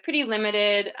with pretty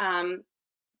limited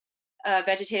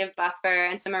vegetative buffer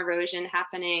and some erosion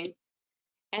happening,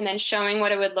 and then showing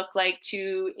what it would look like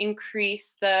to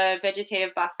increase the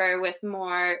vegetative buffer with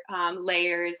more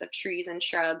layers of trees and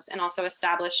shrubs, and also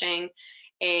establishing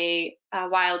a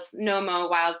no-mow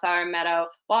wildflower meadow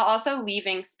while also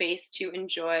leaving space to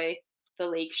enjoy the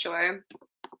lakeshore.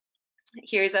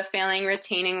 Here's a failing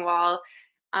retaining wall.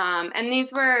 And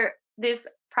these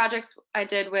projects I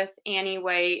did with Annie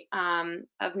White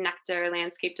of Nectar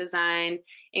Landscape Design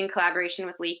in collaboration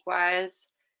with Lakewise.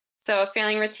 So a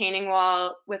failing retaining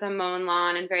wall with a mown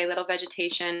lawn and very little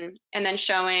vegetation, and then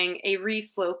showing a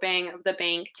resloping of the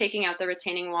bank, taking out the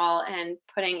retaining wall and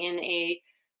putting in a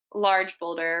large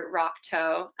boulder rock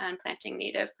toe and planting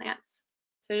native plants.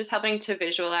 So just helping to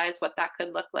visualize what that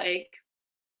could look like.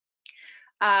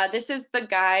 This is the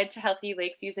guide to healthy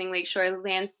lakes using lakeshore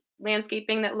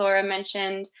landscaping that Laura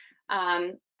mentioned.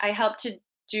 I helped to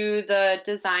do the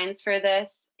designs for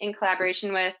this in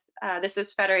collaboration with, this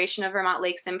was Federation of Vermont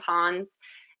Lakes and Ponds,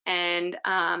 and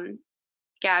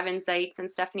Gavin Zeitz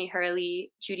and Stephanie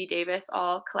Hurley, Judy Davis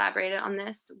all collaborated on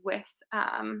this with,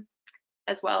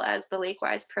 as well as the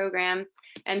Lakewise program.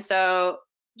 And so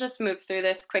just move through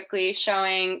this quickly,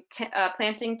 showing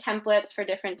planting templates for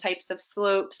different types of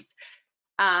slopes,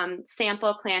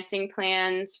 sample planting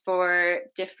plans for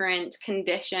different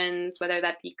conditions, whether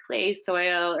that be clay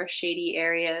soil or shady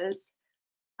areas,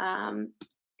 and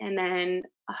then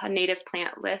native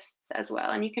plant lists as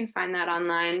well. And you can find that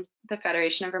online, the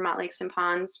Federation of Vermont Lakes and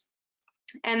Ponds.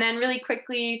 And then really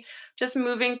quickly, just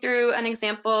moving through an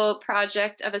example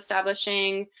project of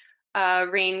establishing a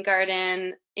rain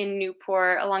garden in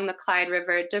Newport along the Clyde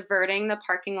River, diverting the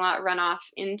parking lot runoff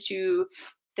into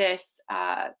this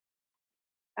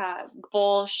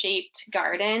bowl-shaped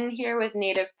garden here with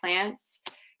native plants,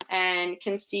 and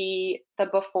can see the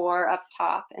before up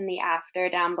top and the after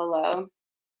down below.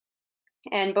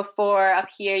 And before up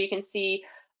here, you can see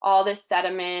all this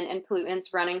sediment and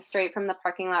pollutants running straight from the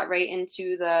parking lot right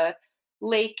into the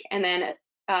lake. And then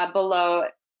below,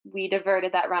 we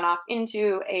diverted that runoff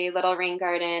into a little rain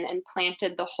garden and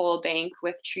planted the whole bank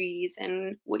with trees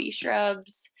and woody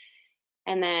shrubs.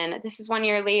 And then this is 1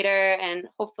 year later, and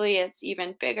hopefully it's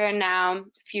even bigger now, a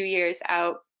few years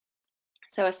out.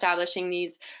 So establishing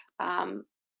these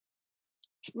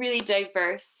really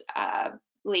diverse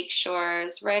lake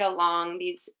shores right along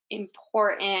these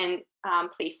important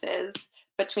places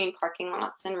between parking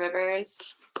lots and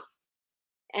rivers.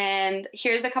 And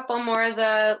here's a couple more of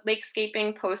the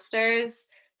lakescaping posters.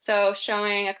 So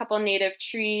showing a couple native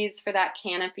trees for that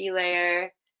canopy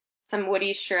layer, some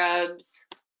woody shrubs,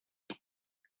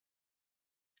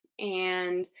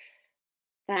 and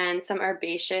then some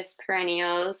herbaceous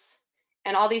perennials.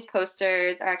 And all these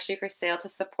posters are actually for sale to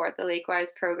support the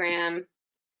Lakewise program.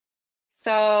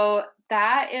 So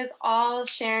that is all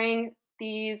sharing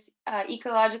these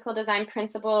ecological design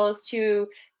principles to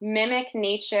mimic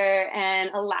nature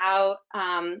and allow,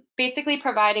 basically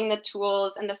providing the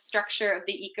tools and the structure of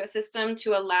the ecosystem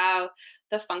to allow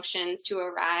the functions to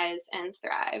arise and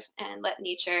thrive and let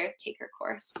nature take her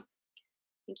course.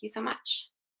 Thank you so much.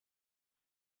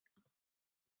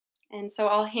 And so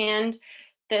I'll hand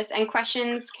this, and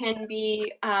questions can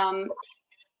be added.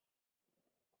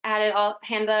 I'll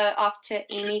hand the off to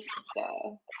Amy.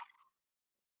 So,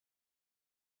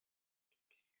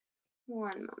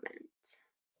 one moment.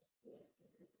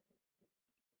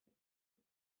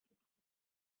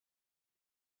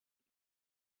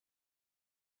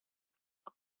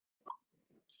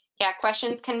 Yeah,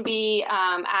 questions can be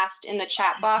asked in the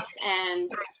chat box,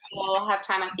 and we'll have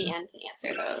time at the end to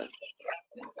answer those.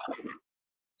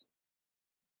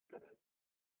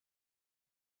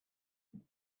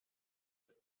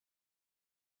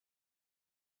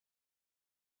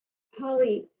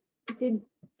 Holly, can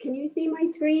you see my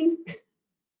screen?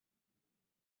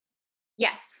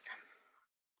 Yes.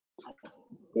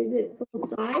 Is it full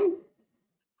size?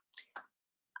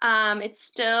 It's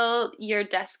still your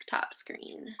desktop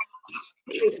screen.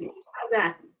 How's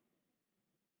that?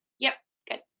 Yep,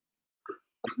 good.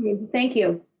 Okay, thank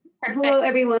you. Perfect. Hello,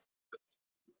 everyone.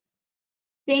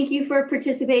 Thank you for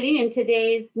participating in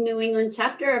today's New England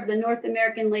chapter of the North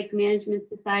American Lake Management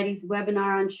Society's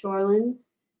webinar on shorelands.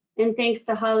 And thanks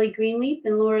to Holly Greenleaf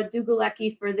and Laura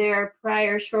Dugalecki for their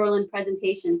prior shoreland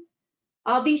presentations.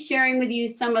 I'll be sharing with you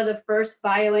some of the first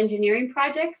bioengineering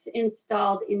projects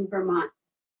installed in Vermont.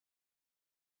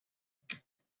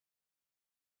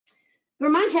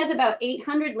 Vermont has about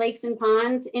 800 lakes and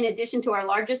ponds in addition to our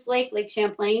largest lake, Lake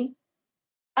Champlain.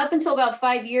 Up until about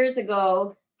 5 years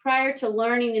ago, prior to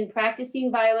learning and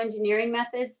practicing bioengineering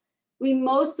methods, we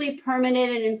mostly permitted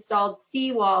and installed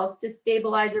seawalls to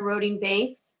stabilize eroding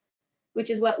banks, which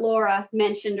is what Laura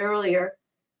mentioned earlier.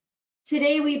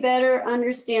 Today, we better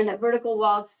understand that vertical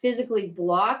walls physically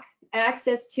block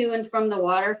access to and from the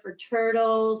water for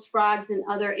turtles, frogs, and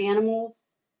other animals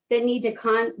that need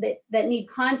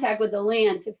contact with the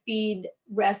land to feed,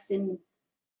 rest, and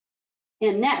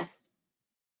nest.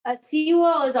 A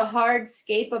seawall is a hard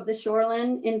scape of the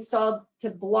shoreline installed to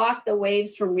block the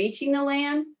waves from reaching the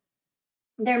land.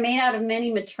 They're made out of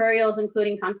many materials,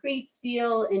 including concrete,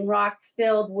 steel, and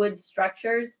rock-filled wood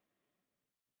structures,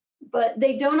 but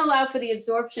they don't allow for the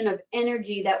absorption of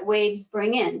energy that waves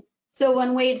bring in. So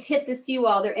when waves hit the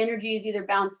seawall, their energy is either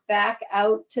bounced back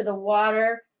out to the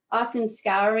water, often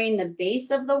scouring the base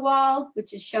of the wall,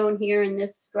 which is shown here in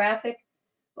this graphic,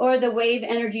 or the wave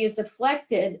energy is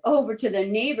deflected over to the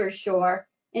neighbor shore,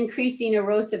 increasing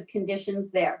erosive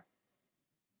conditions there.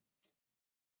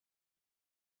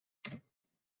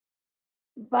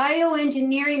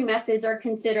 Bioengineering methods are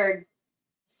considered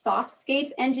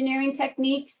softscape engineering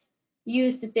techniques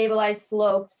used to stabilize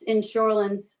slopes in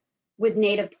shorelands with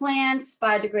native plants,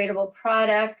 biodegradable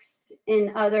products,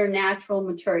 and other natural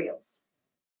materials.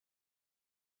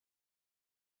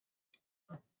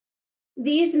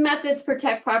 These methods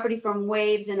protect property from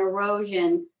waves and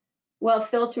erosion while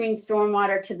filtering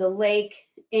stormwater to the lake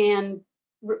and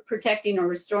protecting or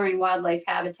restoring wildlife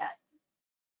habitat.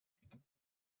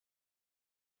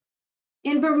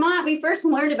 In Vermont, we first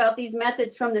learned about these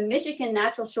methods from the Michigan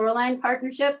Natural Shoreline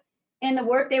Partnership and the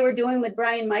work they were doing with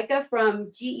Brian Micah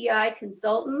from GEI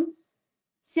Consultants.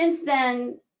 Since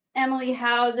then, Emily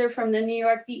Hauser from the New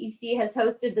York DEC has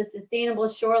hosted the Sustainable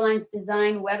Shorelines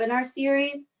Design webinar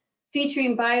series,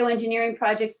 featuring bioengineering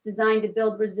projects designed to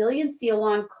build resiliency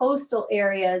along coastal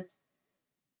areas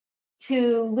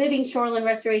to living shoreline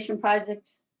restoration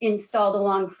projects installed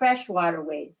along fresh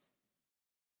waterways.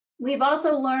 We've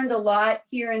also learned a lot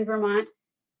here in Vermont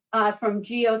from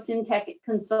geosyntech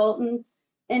consultants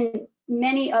and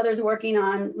many others working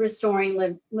on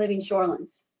restoring living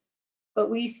shorelands. But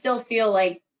we still feel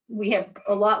like we have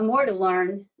a lot more to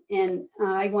learn, and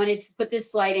I wanted to put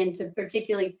this slide in to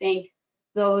particularly thank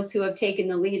those who have taken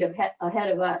the lead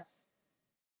ahead of us.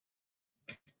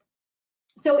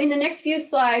 So in the next few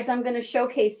slides, I'm going to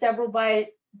showcase several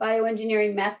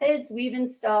bioengineering methods we've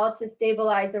installed to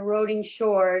stabilize eroding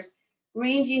shores,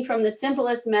 ranging from the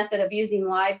simplest method of using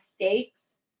live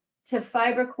stakes to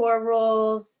fiber core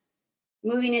rolls,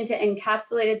 moving into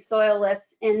encapsulated soil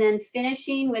lifts, and then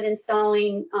finishing with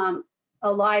installing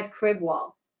a live crib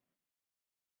wall.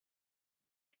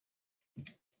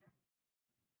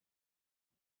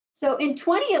 So in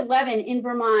 2011 in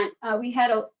Vermont, we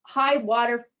had a high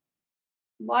water,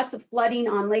 lots of flooding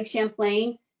on Lake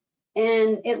Champlain,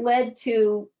 and it led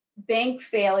to bank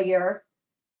failure,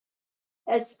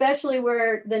 especially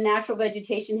where the natural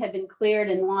vegetation had been cleared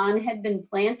and lawn had been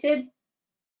planted.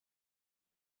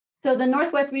 So the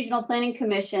Northwest Regional Planning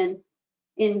Commission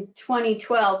in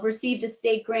 2012 received a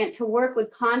state grant to work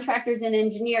with contractors and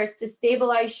engineers to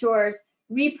stabilize shores,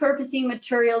 repurposing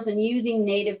materials and using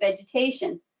native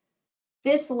vegetation.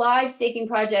 This live staking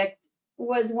project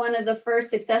was one of the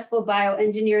first successful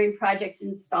bioengineering projects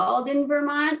installed in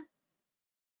Vermont.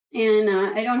 And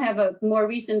I don't have a more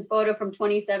recent photo from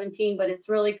 2017, but it's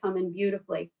really coming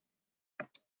beautifully.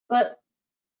 But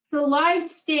the live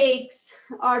stakes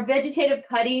are vegetative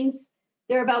cuttings.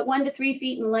 They're about 1 to 3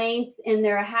 feet in length, and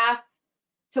they're 1/2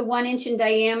 to 1 inch in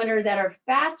diameter that are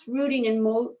fast rooting in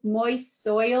moist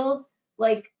soils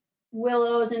like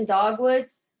willows and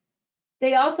dogwoods.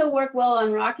 They also work well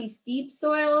on rocky steep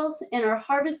soils and are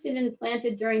harvested and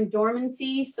planted during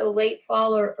dormancy, so late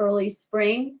fall or early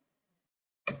spring.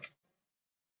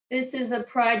 This is a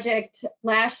project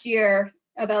last year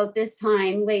about this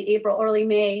time, late April, early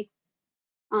May,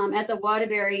 at the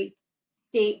Waterbury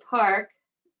State Park.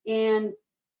 And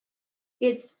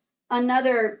it's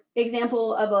another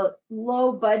example of a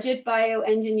low budget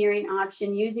bioengineering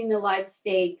option using the live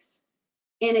stakes.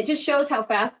 And it just shows how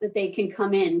fast that they can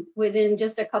come in. Within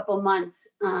just a couple months,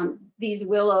 these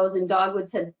willows and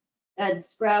dogwoods had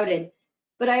sprouted.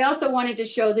 But I also wanted to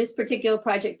show this particular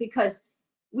project because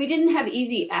we didn't have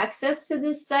easy access to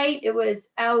this site. It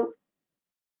was out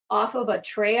off of a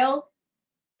trail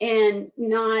and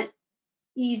not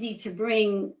easy to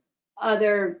bring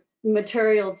other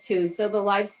materials to. So the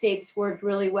live stakes worked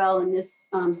really well in this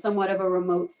somewhat of a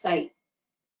remote site.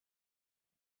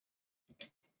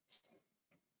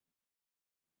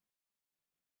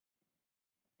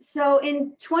 So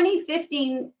in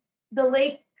 2015, the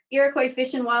Lake Iroquois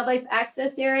Fish and Wildlife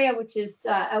Access Area, which is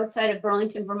outside of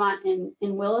Burlington, Vermont,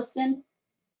 in Williston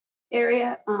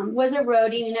area, was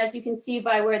eroding. And as you can see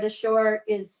by where the shore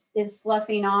is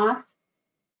sloughing off,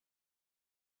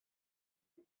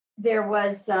 there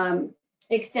was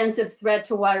extensive threat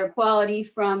to water quality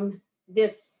from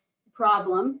this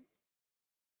problem.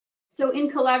 So in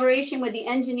collaboration with the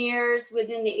engineers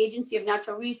within the Agency of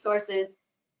Natural Resources,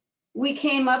 we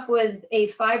came up with a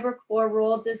fiber core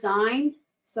roll design.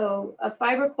 So a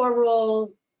fiber core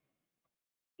roll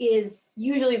is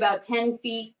usually about 10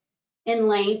 feet in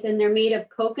length, and they're made of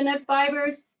coconut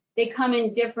fibers. They come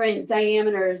in different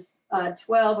diameters,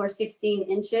 12 or 16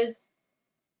 inches.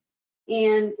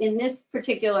 And in this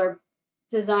particular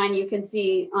design, you can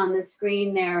see on the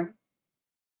screen there,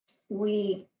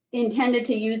 we intended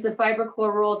to use the fiber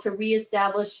core roll to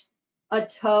reestablish a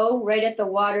toe right at the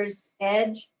water's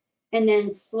edge, and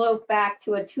then slope back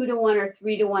to a 2-to-1 or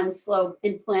 3-to-1 slope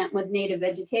and plant with native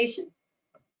vegetation.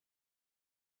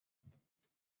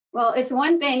 Well, it's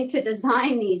one thing to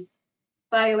design these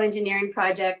bioengineering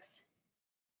projects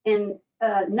and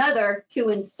another to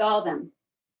install them.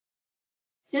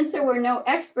 Since there were no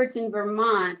experts in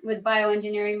Vermont with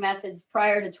bioengineering methods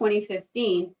prior to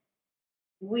 2015,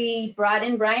 we brought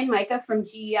in Brian Micah from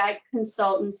GEI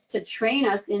Consultants to train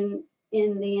us in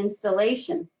the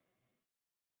installation.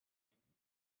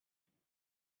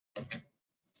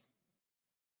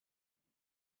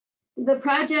 The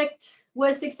project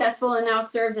was successful and now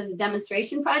serves as a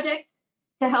demonstration project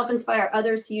to help inspire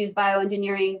others to use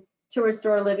bioengineering to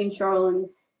restore living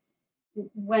shorelands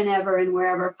whenever and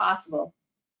wherever possible.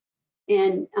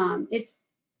 And it's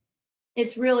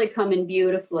it's really coming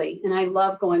beautifully. And I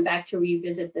love going back to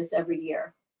revisit this every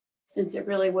year, since it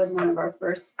really was one of our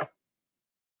first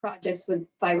projects with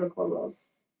fiber core rolls.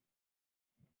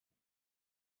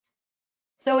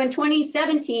 So in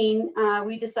 2017,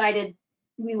 we decided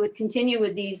we would continue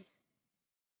with these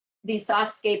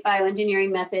softscape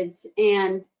bioengineering methods.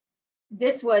 And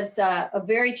this was a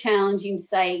very challenging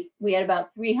site. We had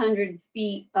about 300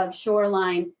 feet of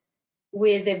shoreline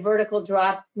with a vertical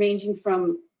drop ranging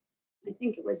from, I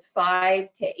think it was 5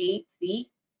 to 8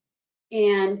 feet.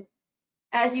 And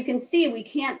as you can see, we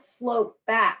can't slope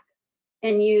back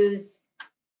and use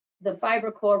the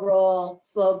fiber core roll,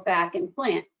 slope back and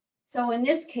plant. So in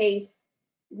this case,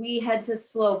 we had to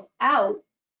slope out,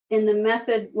 and the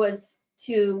method was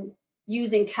to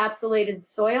use encapsulated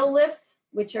soil lifts,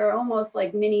 which are almost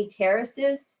like mini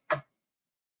terraces.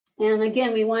 And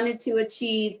again, we wanted to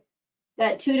achieve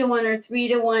that 2-to-1 or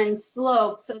 3-to-1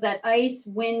 slope so that ice,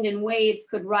 wind, and waves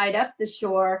could ride up the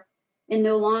shore and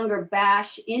no longer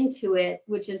bash into it,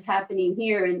 which is happening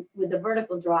here with the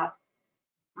vertical drop.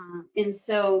 And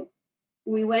so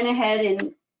we went ahead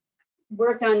and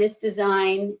worked on this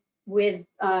design with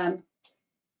the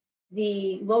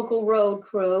local road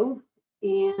crew,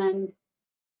 and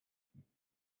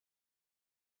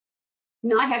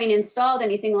not having installed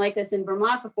anything like this in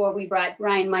Vermont before, we brought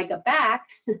Brian Micah back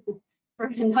for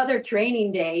another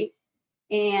training day,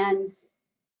 and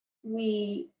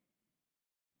we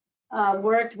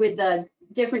worked with the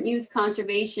different youth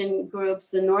conservation groups,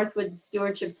 the Northwood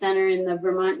Stewardship Center and the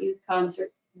Vermont Youth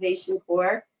Conservation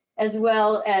Corps, as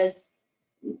well as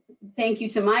thank you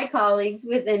to my colleagues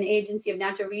with an Agency of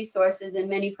Natural Resources and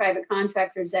many private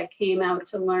contractors that came out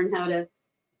to learn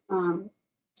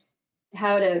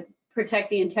how to protect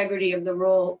the integrity of the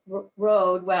road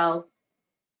while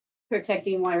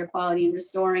protecting water quality and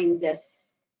restoring this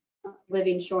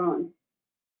living shoreline.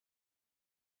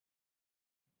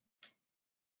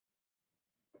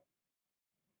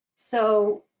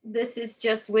 So this is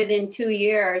just within 2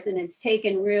 years, and it's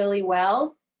taken really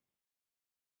well.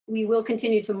 We will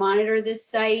continue to monitor this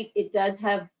site. It does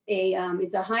have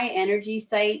it's a high energy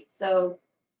site, so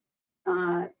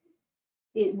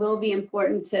it will be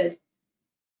important to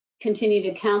continue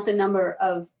to count the number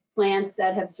of plants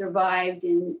that have survived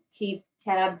and keep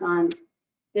tabs on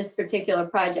this particular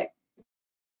project,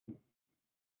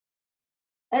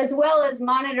 as well as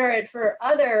monitor it for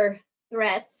other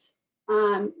threats.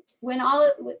 When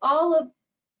all of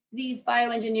these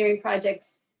bioengineering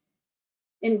projects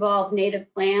involve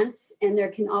native plants, and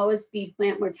there can always be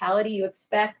plant mortality. You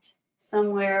expect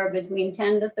somewhere between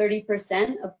 10 to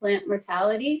 30% of plant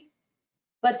mortality,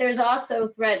 but there's also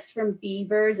threats from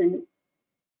beavers and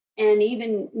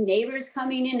even neighbors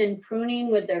coming in and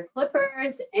pruning with their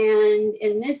clippers. And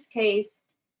in this case,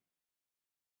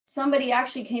 somebody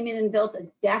actually came in and built a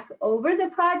deck over the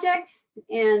project,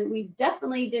 and we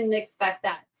definitely didn't expect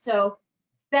that. So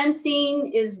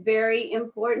fencing is very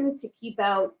important to keep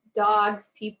out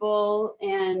dogs, people,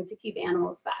 and to keep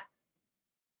animals back,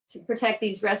 to protect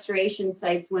these restoration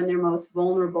sites when they're most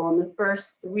vulnerable in the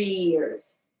first 3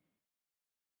 years.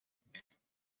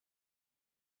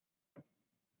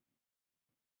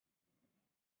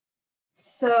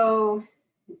 So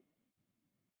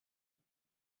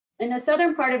in the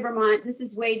southern part of Vermont, this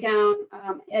is way down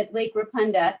at Lake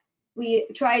Rapunda, we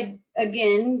tried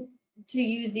again to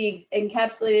use the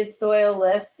encapsulated soil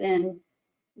lifts, and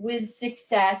with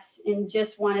success. And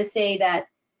just want to say that,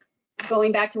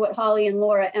 going back to what Holly and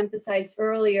Laura emphasized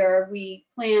earlier, we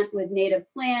plant with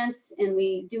native plants, and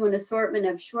we do an assortment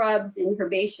of shrubs and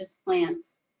herbaceous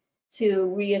plants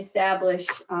to reestablish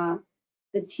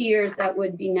the tiers that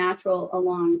would be natural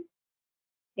along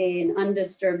an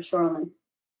undisturbed shoreline.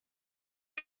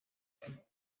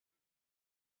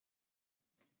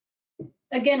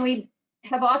 Again, we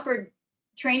have offered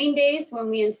training days when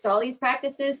we install these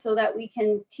practices so that we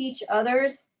can teach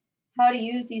others how to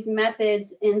use these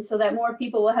methods, and so that more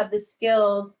people will have the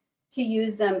skills to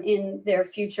use them in their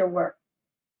future work.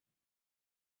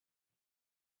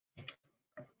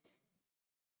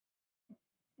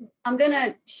 I'm going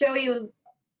to show you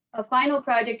a final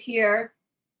project here,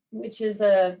 which is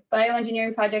a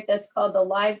bioengineering project that's called the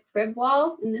Live Crib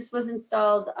Wall, and this was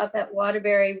installed up at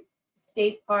Waterbury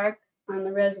State Park on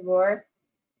the reservoir.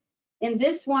 And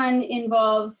this one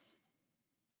involves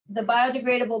the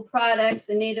biodegradable products,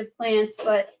 the native plants,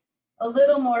 but a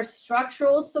little more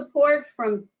structural support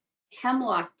from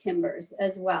hemlock timbers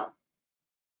as well.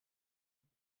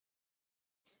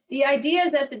 The idea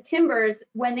is that the timbers,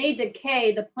 when they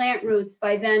decay, the plant roots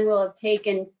by then will have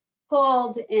taken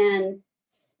hold and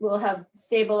will have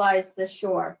stabilized the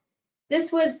shore. This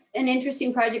was an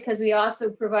interesting project because we also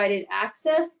provided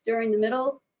access during the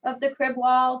middle of the crib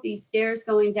wall, these stairs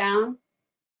going down.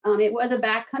 It was a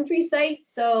backcountry site,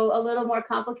 so a little more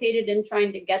complicated in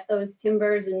trying to get those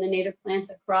timbers and the native plants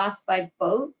across by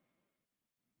boat.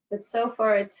 But so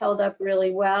far it's held up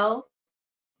really well.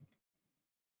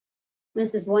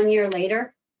 This is 1 year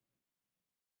later.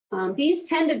 These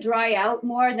tend to dry out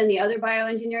more than the other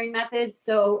bioengineering methods.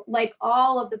 So like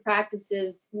all of the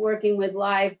practices working with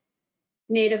live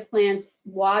native plants,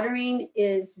 watering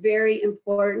is very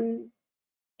important.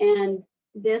 And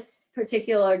this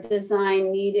particular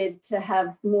design needed to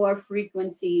have more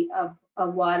frequency of a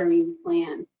watering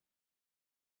plan.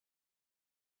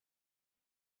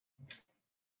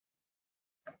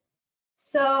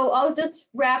 So I'll just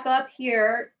wrap up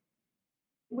here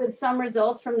with some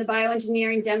results from the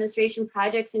bioengineering demonstration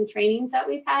projects and trainings that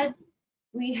we've had.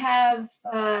 We have,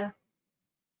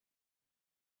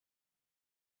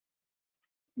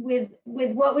 with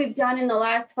what we've done in the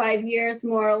last 5 years,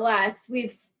 more or less,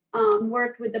 we've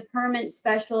worked with the permit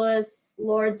specialists,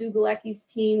 Laura Dugalecki's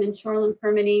team in shoreline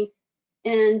permitting,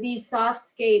 and these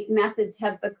softscape methods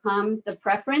have become the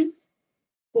preference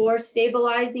for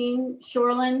stabilizing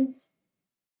shorelands.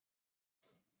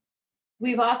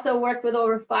 We've also worked with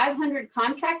over 500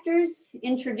 contractors,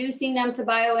 introducing them to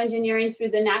bioengineering through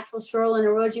the Natural Shoreline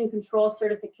Erosion Control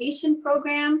Certification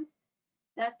Program.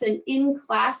 That's an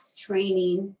in-class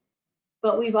training,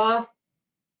 but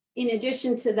in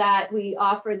addition to that, we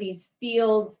offer these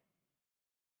field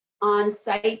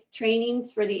on-site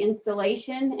trainings for the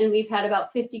installation, and we've had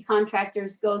about 50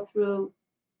 contractors go through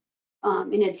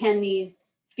and attend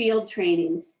these field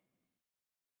trainings.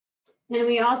 And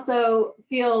we also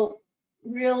feel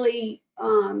really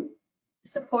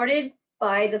supported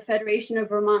by the Federation of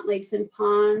Vermont Lakes and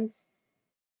Ponds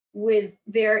with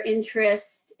their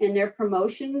interest and their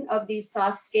promotion of these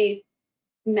softscape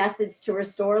methods to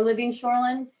restore living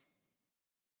shorelands.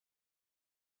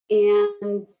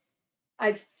 And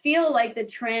I feel like the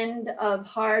trend of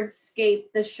hardscape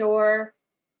the shore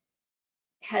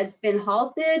has been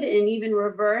halted and even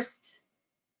reversed,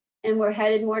 and we're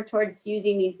headed more towards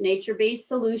using these nature-based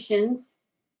solutions,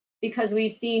 because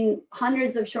we've seen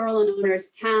hundreds of shoreline owners,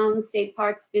 towns, state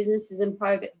parks, businesses, and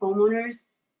private homeowners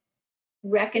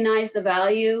recognize the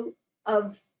value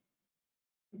of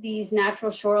these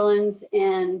natural shorelands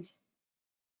and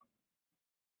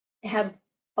have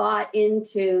bought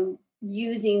into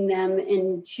using them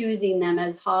and choosing them,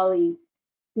 as Holly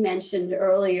mentioned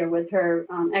earlier with her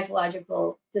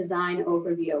ecological design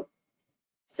overview.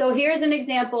 So here's an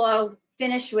example I'll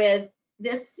finish with.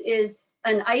 This is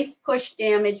an ice push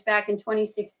damage back in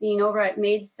 2016 over at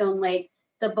Maidstone Lake,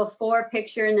 the before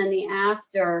picture and then the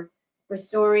after,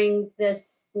 restoring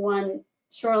this one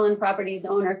Shoreland Properties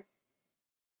owner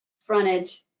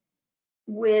frontage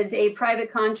with a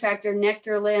private contractor,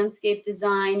 Nectar Landscape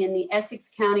Design, in the Essex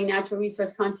County Natural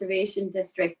Resource Conservation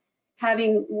District.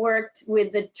 Having worked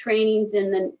with the trainings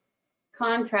in the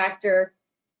contractor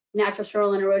Natural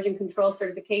Shoreline Erosion Control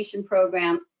Certification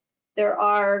Program, there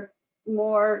are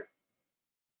more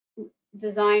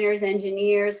designers,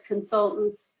 engineers,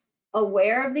 consultants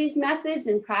aware of these methods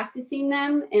and practicing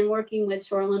them and working with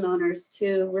shoreline owners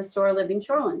to restore living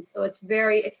shorelands. So it's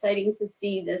very exciting to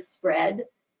see this spread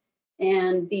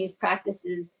and these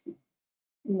practices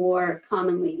more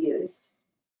commonly used.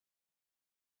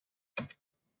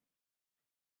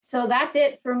 So that's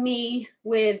it for me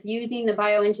with using the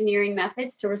bioengineering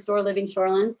methods to restore living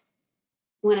shorelands.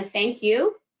 I want to thank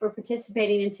you for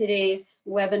participating in today's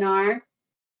webinar.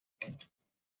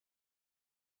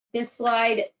 This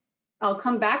slide, I'll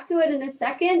come back to it in a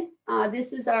second.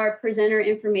 This is our presenter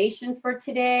information for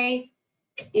today.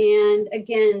 And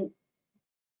again,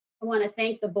 I want to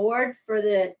thank the board for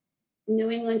the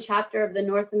New England chapter of the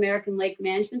North American Lake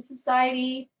Management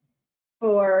Society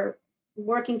for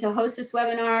working to host this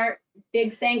webinar.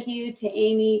 Big thank you to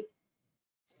Amy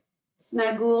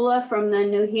Smagula from the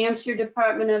New Hampshire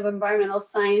Department of Environmental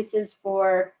Sciences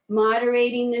for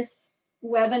moderating this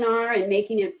webinar and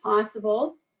making it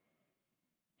possible.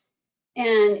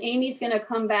 And Amy's going to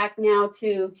come back now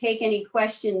to take any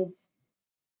questions,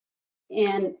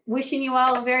 and wishing you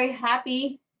all a very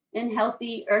happy and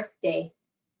healthy Earth Day.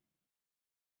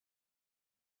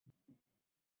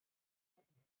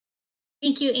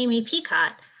 Thank you, Amy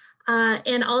Peacott.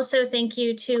 And also thank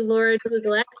you to Laura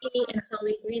Dugalecki and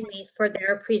Holly Greenleaf for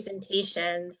their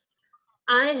presentations.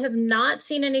 I have not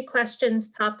seen any questions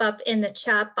pop up in the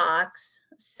chat box,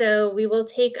 so we will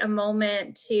take a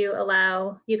moment to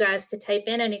allow you guys to type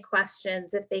in any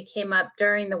questions if they came up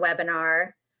during the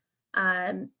webinar.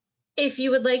 If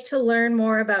you would like to learn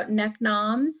more about NEC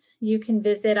NALMS, you can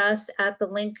visit us at the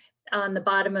link on the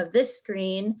bottom of this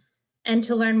screen. And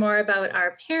to learn more about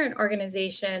our parent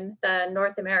organization, the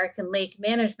North American Lake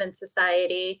Management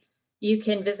Society, you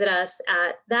can visit us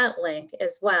at that link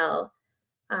as well.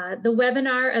 The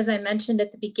webinar, as I mentioned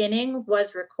at the beginning,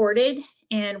 was recorded,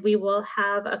 and we will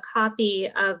have a copy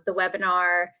of the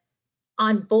webinar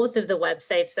on both of the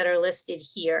websites that are listed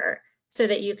here, so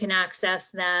that you can access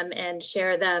them and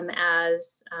share them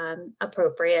as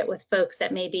appropriate with folks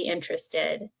that may be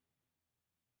interested.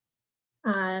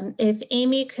 If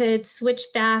Amy could switch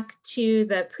back to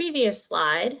the previous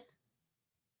slide.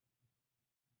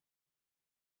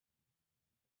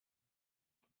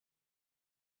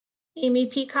 Amy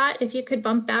Peacott, if you could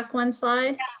bump back one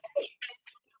slide.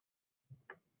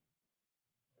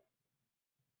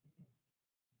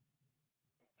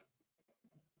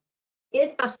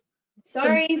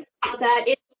 Sorry about that.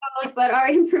 It goes, but our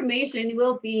information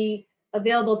will be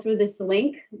available through this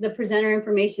link. The presenter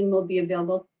information will be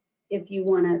available if you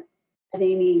want to, as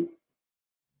Amy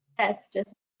test,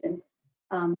 just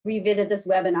revisit this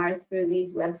webinar through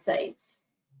these websites.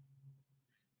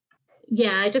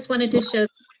 Yeah, I just wanted to show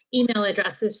email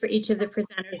addresses for each of the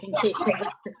presenters in case you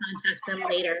wish to contact them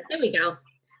later. There we go.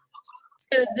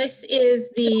 So this is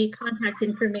the contact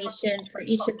information for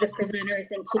each of the presenters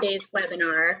in today's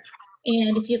webinar.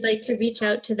 And if you'd like to reach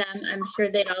out to them, I'm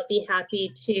sure they'd all be happy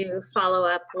to follow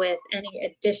up with any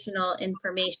additional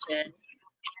information.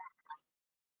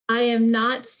 I am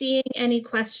not seeing any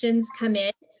questions come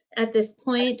in at this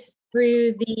point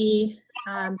through the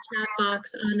chat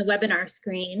box on the webinar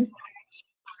screen.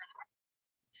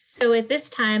 So at this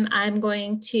time, I'm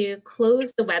going to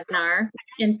close the webinar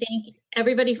and thank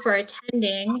everybody for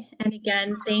attending. And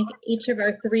again, thank each of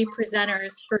our three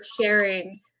presenters for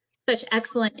sharing such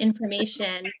excellent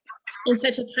information in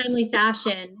such a timely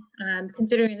fashion,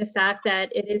 considering the fact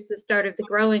that it is the start of the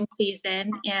growing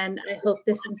season. And I hope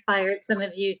this inspired some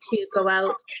of you to go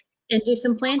out and do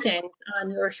some plantings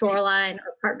on your shoreline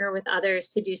or partner with others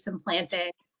to do some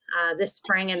planting this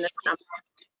spring and this summer.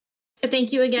 So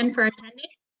thank you again for attending,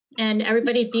 and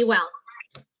everybody be well.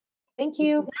 Thank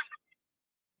you.